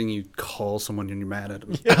like something you call someone when you're mad at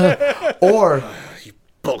them. Or you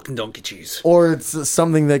Balkan donkey cheese. Or it's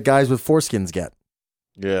something that guys with foreskins get.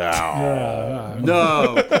 Yeah.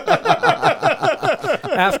 No.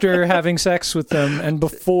 After having sex with them and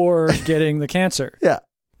before getting the cancer. Yeah.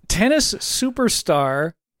 Tennis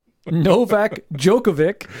superstar Novak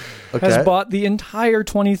Djokovic has bought the entire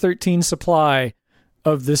 2013 supply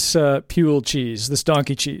of this Pule cheese, this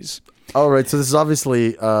donkey cheese. All right, so this is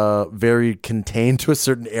obviously very contained to a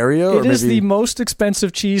certain area. It is the most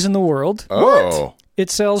expensive cheese in the world. Oh. It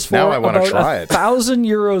sells for Now I wanna about try it. 1,000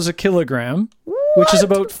 euros a kilogram, which is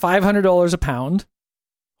about $500 a pound.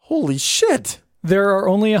 Holy shit. There are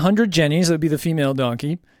only 100 jennies, that would be the female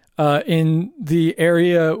donkey, in the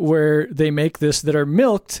area where they make this that are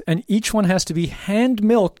milked, and each one has to be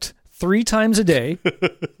hand-milked 3 times a day,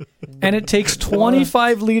 and it takes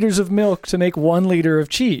 25 liters of milk to make 1 liter of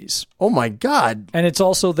cheese. Oh my God. And it's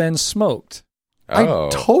also then smoked. Oh. I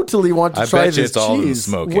totally want to try bet you this it's all in cheese.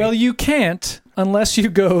 smoking. Well, you can't unless you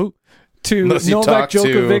go to Unless you Novak talk to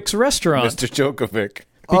Djokovic's restaurant. Mr. Djokovic.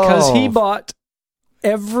 Because he Oh. bought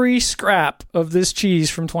every scrap of this cheese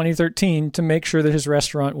from 2013 to make sure that his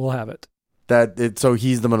restaurant will have it. So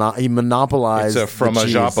he's he monopolized It's a the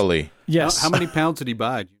cheese. fromageopoly. Yes. How many pounds did he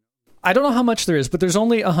buy? I don't know how much there is, but there's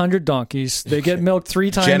only 100 donkeys. They get milked 3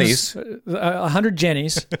 times. Jennies. 100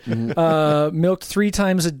 jennies. Milked 3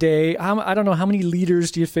 times a day. I don't know, how many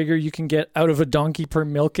liters do you figure you can get out of a donkey per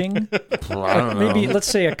milking? I don't know. Maybe, let's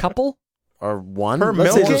say a couple. Or one? Per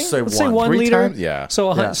Let's milking? just say Let's one. say 1 3 liter. times? Yeah.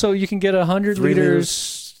 So, Yeah. so you can get 100 3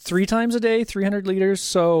 liters 3 times a day, 300 liters.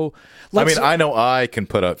 So let's, I know I can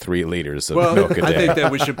put out 3 liters of Well, milk a day. I think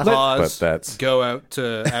that we should pause, But that's- go out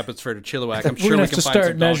to Abbotsford or Chilliwack. I'm we're sure gonna we have can to find start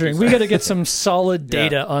some measuring. donkeys We there. got to get some solid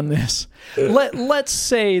data on this. Let's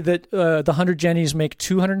say that the 100 jennies make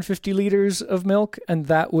 250 liters of milk, and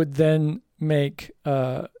that would then make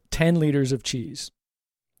 10 liters of cheese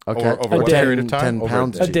Okay. Over A what day. period of time? 10 Over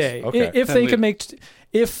pounds a cheese. day. Okay. If 10 they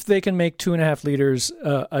can make 2.5 liters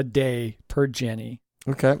a day per jenny,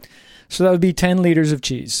 Okay. so that would be 10 liters of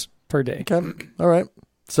cheese per day. Okay. All right.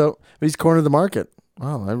 So he's cornered the market.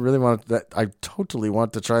 Wow, I really want that. I totally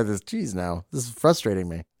want to try this cheese now. This is frustrating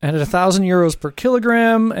me. And at €1,000 per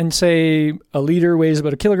kilogram, and say a liter weighs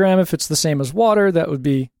about a kilogram, if it's the same as water, that would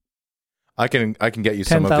be I can get you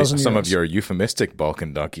some of 10,000 some of euros. your euphemistic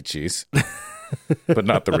Balkan donkey cheese, but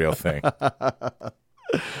not the real thing.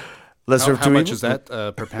 Lesser How of two much evils? is that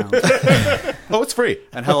per pound? Oh, it's free.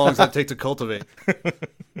 And how long does that take to cultivate?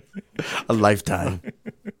 A lifetime.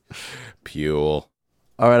 Pule.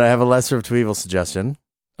 All right, I have a lesser of two evil suggestion.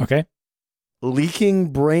 okay. Leaking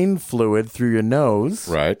brain fluid through your nose.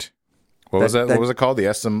 Right. What was that? that- What was it called? The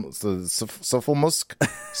Syphilmusk?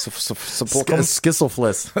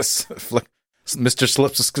 Skisselfliss. Mr.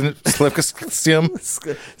 Slipkasium?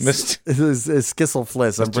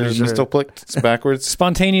 Skisselfliss. I'm pretty sure. Mr. It's backwards.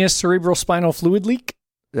 Spontaneous cerebral spinal fluid leak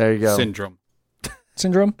There you go. Syndrome.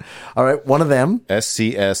 syndrome. All right, one of them.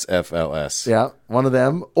 SCSFLS. Yeah, one of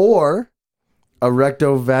them. Or a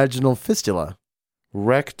rectovaginal fistula.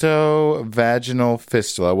 Rectovaginal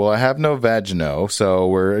fistula. Well, I have no vagino, so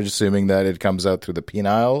we're assuming that it comes out through the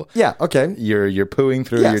penile. Yeah, okay. You're pooing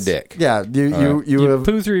through Yes. your dick. Yeah, you You have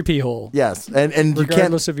poo through your pee hole, yes, and you can't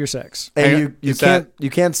regardless of your sex. and you Is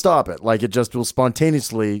can't stop it. Like, it just will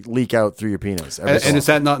spontaneously leak out through your penis. every so And is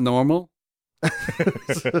that not normal?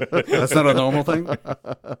 That's not a normal thing?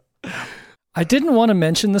 I didn't want to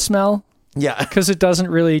mention the smell yeah. because it doesn't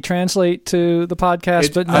really translate to the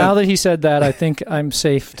podcast, but now that he said that, I think I'm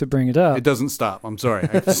safe to bring it up. It doesn't stop. I'm sorry.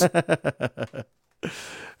 I just-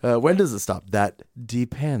 When does it stop? That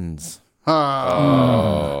depends.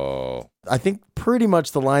 Oh. I think pretty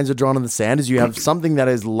much the lines are drawn in the sand. Is you have something that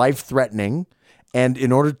is life-threatening, and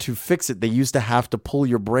in order to fix it, they used to have to pull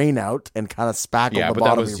your brain out and kind of spackle Yeah, the but that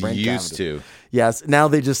bottom of your was brain used cavity. to. Yes. Now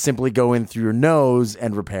they just simply go in through your nose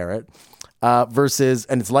and repair it. Versus,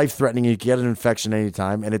 and it's life-threatening. You can get an infection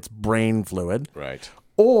anytime, and it's brain fluid. Right.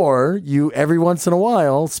 Or you, every once in a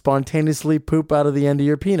while, spontaneously poop out of the end of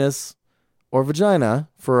your penis or vagina,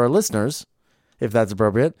 for our listeners, if that's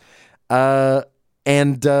appropriate. There's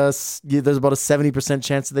about a 70%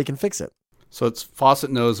 chance that they can fix it. So it's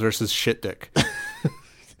faucet nose versus shit dick.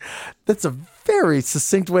 That's a very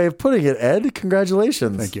succinct way of putting it, Ed.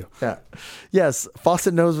 Congratulations. Thank you. Yeah. Yes,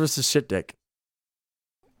 faucet nose versus shit dick.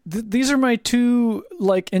 These are my two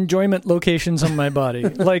enjoyment locations on my body.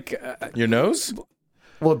 Your nose?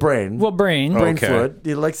 Well, brain. Brain. Brain Okay. fluid.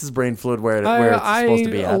 He likes his brain fluid where it's supposed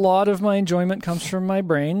to be A at. lot of my enjoyment comes from my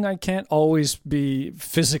brain. I can't always be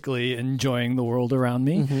physically enjoying the world around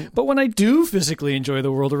me. Mm-hmm. But when I do physically enjoy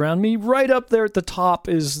the world around me, right up there at the top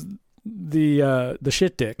is the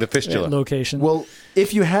shit dick. The fistula. Location. Well,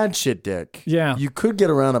 if you had shit dick, Yeah. you could get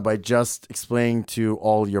around it by just explaining to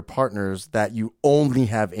all your partners that you only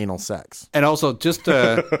have anal sex. And also, just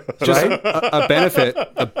a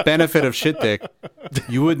benefit of shit dick,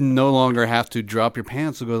 you would no longer have to drop your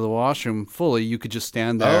pants to go to the washroom fully. You could just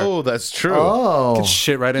stand there, Oh, that's true. Oh.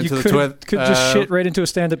 shit right you into the could, toilet. could just shit right into a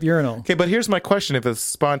stand-up urinal. Okay, but here's my question. If it's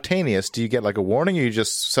spontaneous, do you get like a warning or you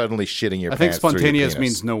just suddenly shitting your I think pants through your spontaneous penis?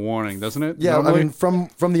 means no warning, doesn't it? Yeah, Normally? I mean,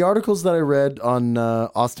 from the articles that I read on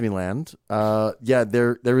Ostomy Land,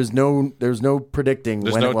 there's no predicting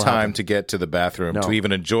There's when no it will time happen. to get to the bathroom No. to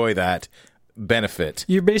even enjoy that benefit.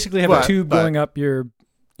 You basically have But- a tube but- going up your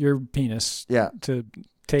penis Yeah, to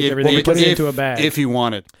take everything and put it into a bag. If you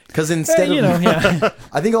wanted. because instead of yeah.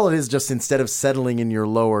 I think all it is just instead of settling in your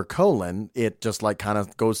lower colon, it just kind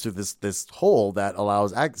of goes through this hole that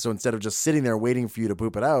allows So instead of just sitting there waiting for you to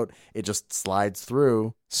poop it out, it just slides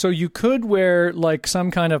through. So you could wear some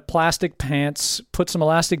kind of plastic pants, put some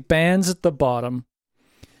elastic bands at the bottom,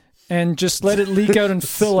 and just let it leak out and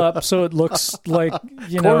fill up so it looks like,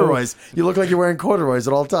 Corduroys. You look like you're wearing corduroys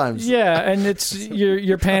at all times. Yeah, and it's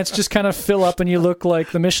your pants just kind of fill up and you look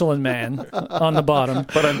like the Michelin Man on the bottom.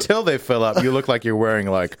 But until they fill up, you look like you're wearing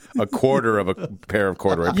like a quarter of a pair of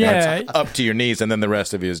corduroy pants up to your knees, and then the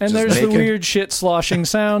rest of you is and just there's naked. the weird shit sloshing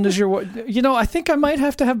sound as you're. I think I might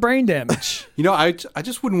have to have brain damage. I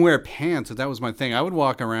just wouldn't wear pants if that was my thing. I would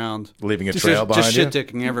walk around leaving a trail just behind you. shit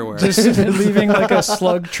dicking everywhere. Just leaving like a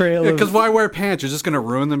slug trail. Because why wear pants? You're just going to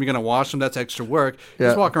ruin them. You're going to wash them. That's extra work. You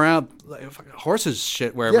just walk around like fucking horses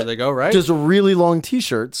shit wherever they go, right? Just really long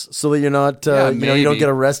T-shirts so that you're not, you don't maybe. get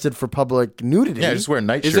arrested for public nudity. Yeah, just wear a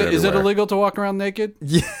nightshirt. Is it everywhere. illegal to walk around naked?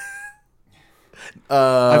 Yeah.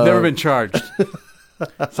 I've never been charged.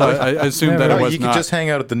 So I assumed that No, it was you not. can just hang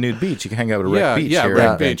out at the nude beach. You can hang out at Wreck Beach. Yeah, here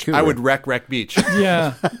Wreck in Beach. Vancouver. I would wreck Beach.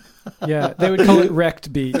 Yeah. Yeah. They would call it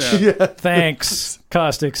Wrecked Beach. Thanks,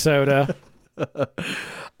 Caustic Soda.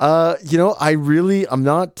 I'm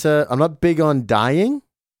not big on dying.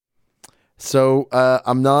 So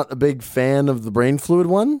I'm not a big fan of the brain fluid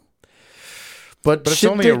one. But it's shit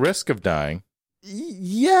only a dick- risk of dying.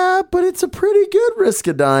 Yeah, but it's a pretty good risk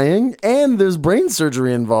of dying, and there's brain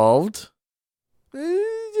surgery involved.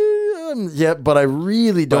 Yeah, but I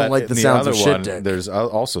really don't like the sounds of shit dick. There's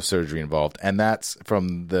also surgery involved, and that's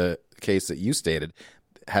from the case that you stated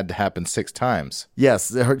had to happen 6 times. Yes,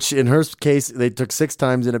 in her case, they took 6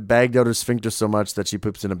 times, and it bagged out her sphincter so much that she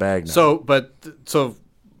poops in a bag now. So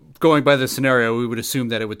going by this scenario, we would assume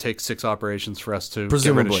that it would take 6 operations for us to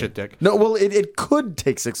Presumably. get rid of shit dick. No, well, it could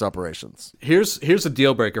take 6 operations. Here's a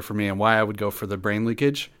deal breaker for me and why I would go for the brain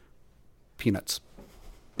leakage. Peanuts.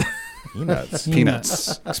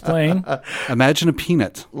 Peanuts. Explain. Imagine a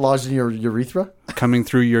peanut Lodged in your urethra? coming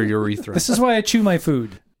through your urethra. This is why I chew my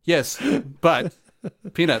food. Yes, but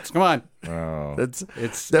peanuts. Come on. Oh.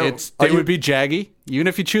 They would be jaggy. Even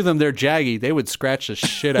if you chew them, they're jaggy. They would scratch the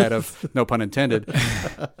shit out of, no pun intended,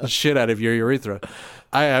 the shit out of your urethra.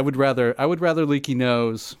 I would rather leaky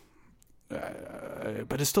nose,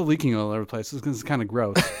 but it's still leaking all over the place. It's kind of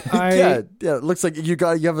gross. Yeah, it looks like you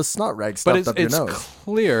have a snot rag But stuffed up your it's nose.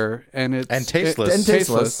 clear and it's tasteless. And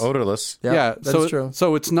tasteless. Odorless. Yeah, so that's true.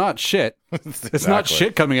 So it's not shit. It's not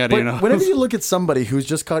shit coming out of your But nose. whenever you look at somebody who's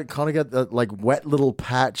just kind of got that like wet little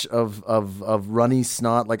patch of runny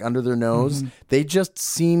snot like under their nose, they just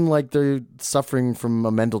seem like they're suffering from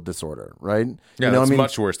a mental disorder, right? Yeah, that's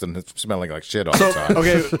much worse than smelling like shit all the time.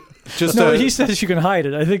 Okay, just No, he says you can hide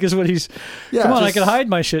it. I think is what he's. Yeah, Come on, I just- can hide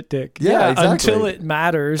my shit dick. Yeah, exactly. Until it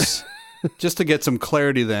matters. just to get some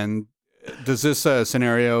clarity then, does this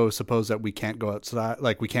scenario suppose that we can't go outside,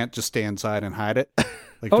 like we can't just stay inside and hide it?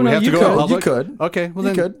 Like, Oh, do we no, have you to go could. in public? You could. Okay, well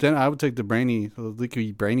You then, could. then I would take the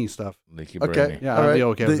leaky brainy stuff. Leaky Okay, brainy. Yeah, all I'd right. be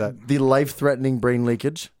okay with that. The life-threatening brain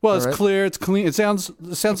leakage. Well, All it's right. clear, it's clean. It sounds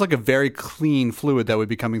like a very clean fluid that would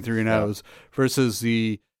be coming through your nose versus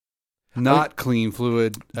the not clean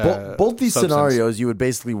fluid. Both these substance. scenarios, you would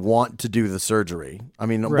basically want to do the surgery. I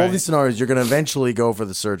mean, Right. both these scenarios, you're going to eventually go for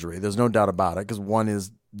the surgery. There's no doubt about it because one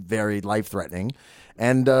is very life-threatening,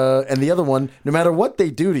 and the other one, no matter what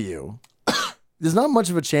they do to you, there's not much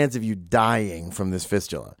of a chance of you dying from this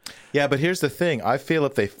fistula. Yeah, but here's the thing. I feel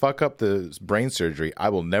if they fuck up the brain surgery, I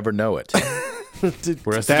will never know it.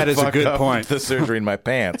 Whereas That if they is a fuck good up point. The surgery in my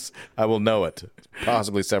pants, I will know it,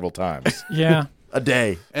 possibly several times. Yeah. A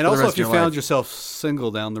day. And for the also, rest if you of your found life. yourself single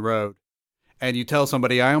down the road and you tell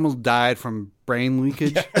somebody, I almost died from brain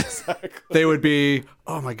leakage, they would be,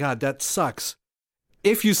 oh my God, that sucks.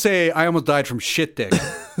 If you say, I almost died from shit dick,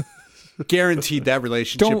 guaranteed that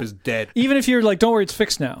relationship Don't- is dead. Even if you're like, don't worry, it's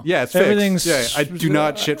fixed now. Yeah, it's everything's. fixed. Yeah, I do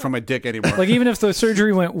not shit from my dick anymore. Like even if the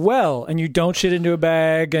surgery went well and you don't shit into a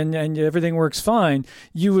bag and everything works fine,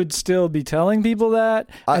 you would still be telling people that,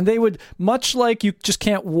 and they would, much like you just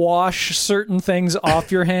can't wash certain things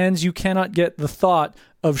off your hands, you cannot get the thought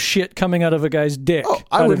of shit coming out of a guy's dick. Oh,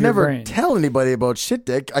 I out would of your never brain. tell anybody about shit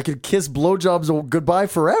dick. I could kiss blowjobs goodbye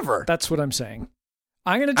forever. That's what I'm saying.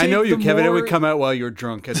 I'm gonna. Take I know you, the Kevin. It more- would come out while you're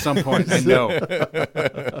drunk at some point. I know.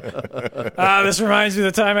 This reminds me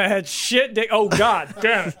of the time I had shit dick. Oh God,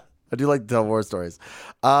 damn it. I do like to tell war stories.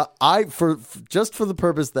 Just for the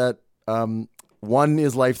purpose that one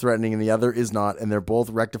is life threatening and the other is not, and they're both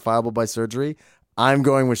rectifiable by surgery, I'm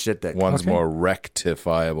going with shit dick. One's Okay. more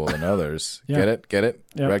rectifiable than others. Yeah. Get it?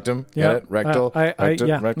 Yeah. Rectum? Yeah. Get it? Rectal? Rectum?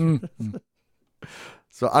 Yeah. Rectum?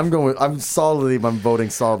 So I'm voting solidly for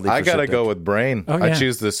I gotta shit go dick. with brain. Oh, I yeah.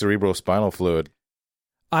 choose the cerebrospinal fluid.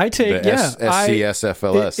 I take The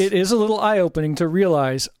SCSFLS. It is a little eye-opening to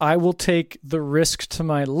realize I will take the risk to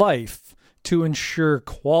my life to ensure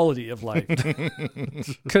quality of life.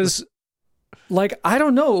 Because Like, I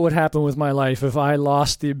don't know what would happen with my life if I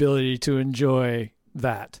lost the ability to enjoy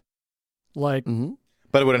that. Like,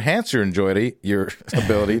 But it would enhance your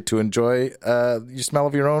ability to enjoy your smell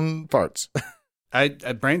of your own farts. I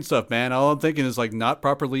brain stuff, man. All I'm thinking is like not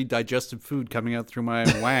properly digested food coming out through my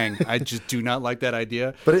wang. I just do not like that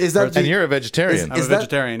idea. But is that And you're a vegetarian. I'm a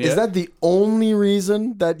vegetarian. Is that the only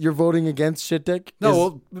reason that you're voting against shit dick? No,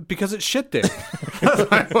 well, because it's shit dick.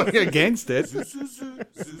 I'm voting against it.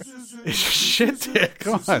 It's shit dick.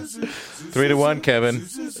 Come on. 3-1, Kevin.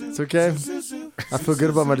 It's okay. I feel good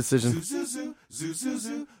about my decision. It's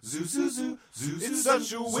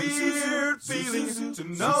such a weird feeling to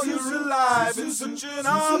know you're alive. It's such an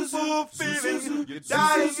awful feeling. You're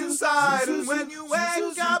dying inside, and when you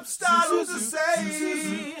wake up, startled to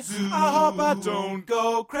say, I hope I don't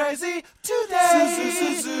go crazy today.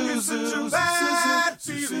 It's such a bad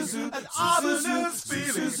feeling, an ominous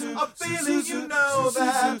feeling, a feeling you know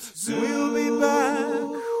that we'll be back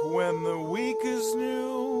when the week is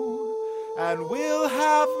new. And we'll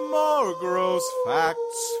have more gross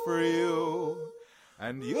facts for you.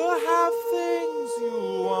 And you'll have things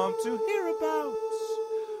you want to hear about.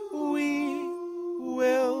 We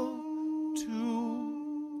will too.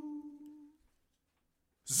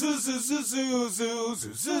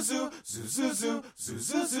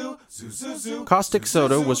 Caustic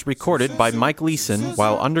Soda was recorded by Mike Leeson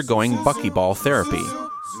while undergoing buckyball therapy.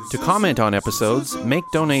 To comment on episodes, make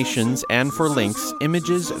donations, and for links,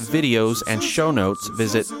 images, videos, and show notes,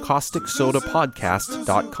 visit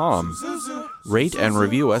causticsodapodcast.com. Rate and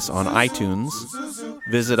review us on iTunes.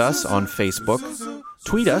 Visit us on Facebook.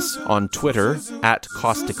 Tweet us on Twitter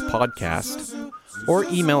 @CausticPodcast. Or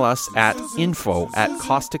email us at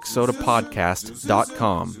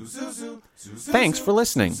info@causticsodapodcast.com. Thanks for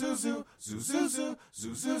listening.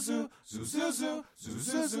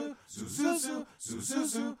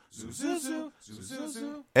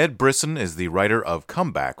 Ed Brisson is the writer of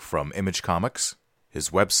Comeback from Image Comics.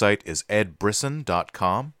 His website is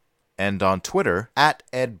edbrisson.com and on Twitter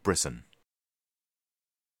 @EdBrisson.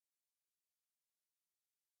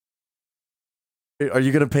 Are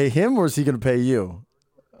you going to pay him or is he going to pay you?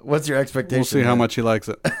 What's your expectation? We'll see how much he likes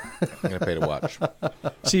it. I'm going to pay to watch.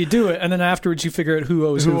 so you do it, and then afterwards you figure out who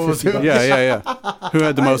owes who $50. Yeah. Who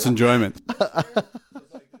had the most enjoyment?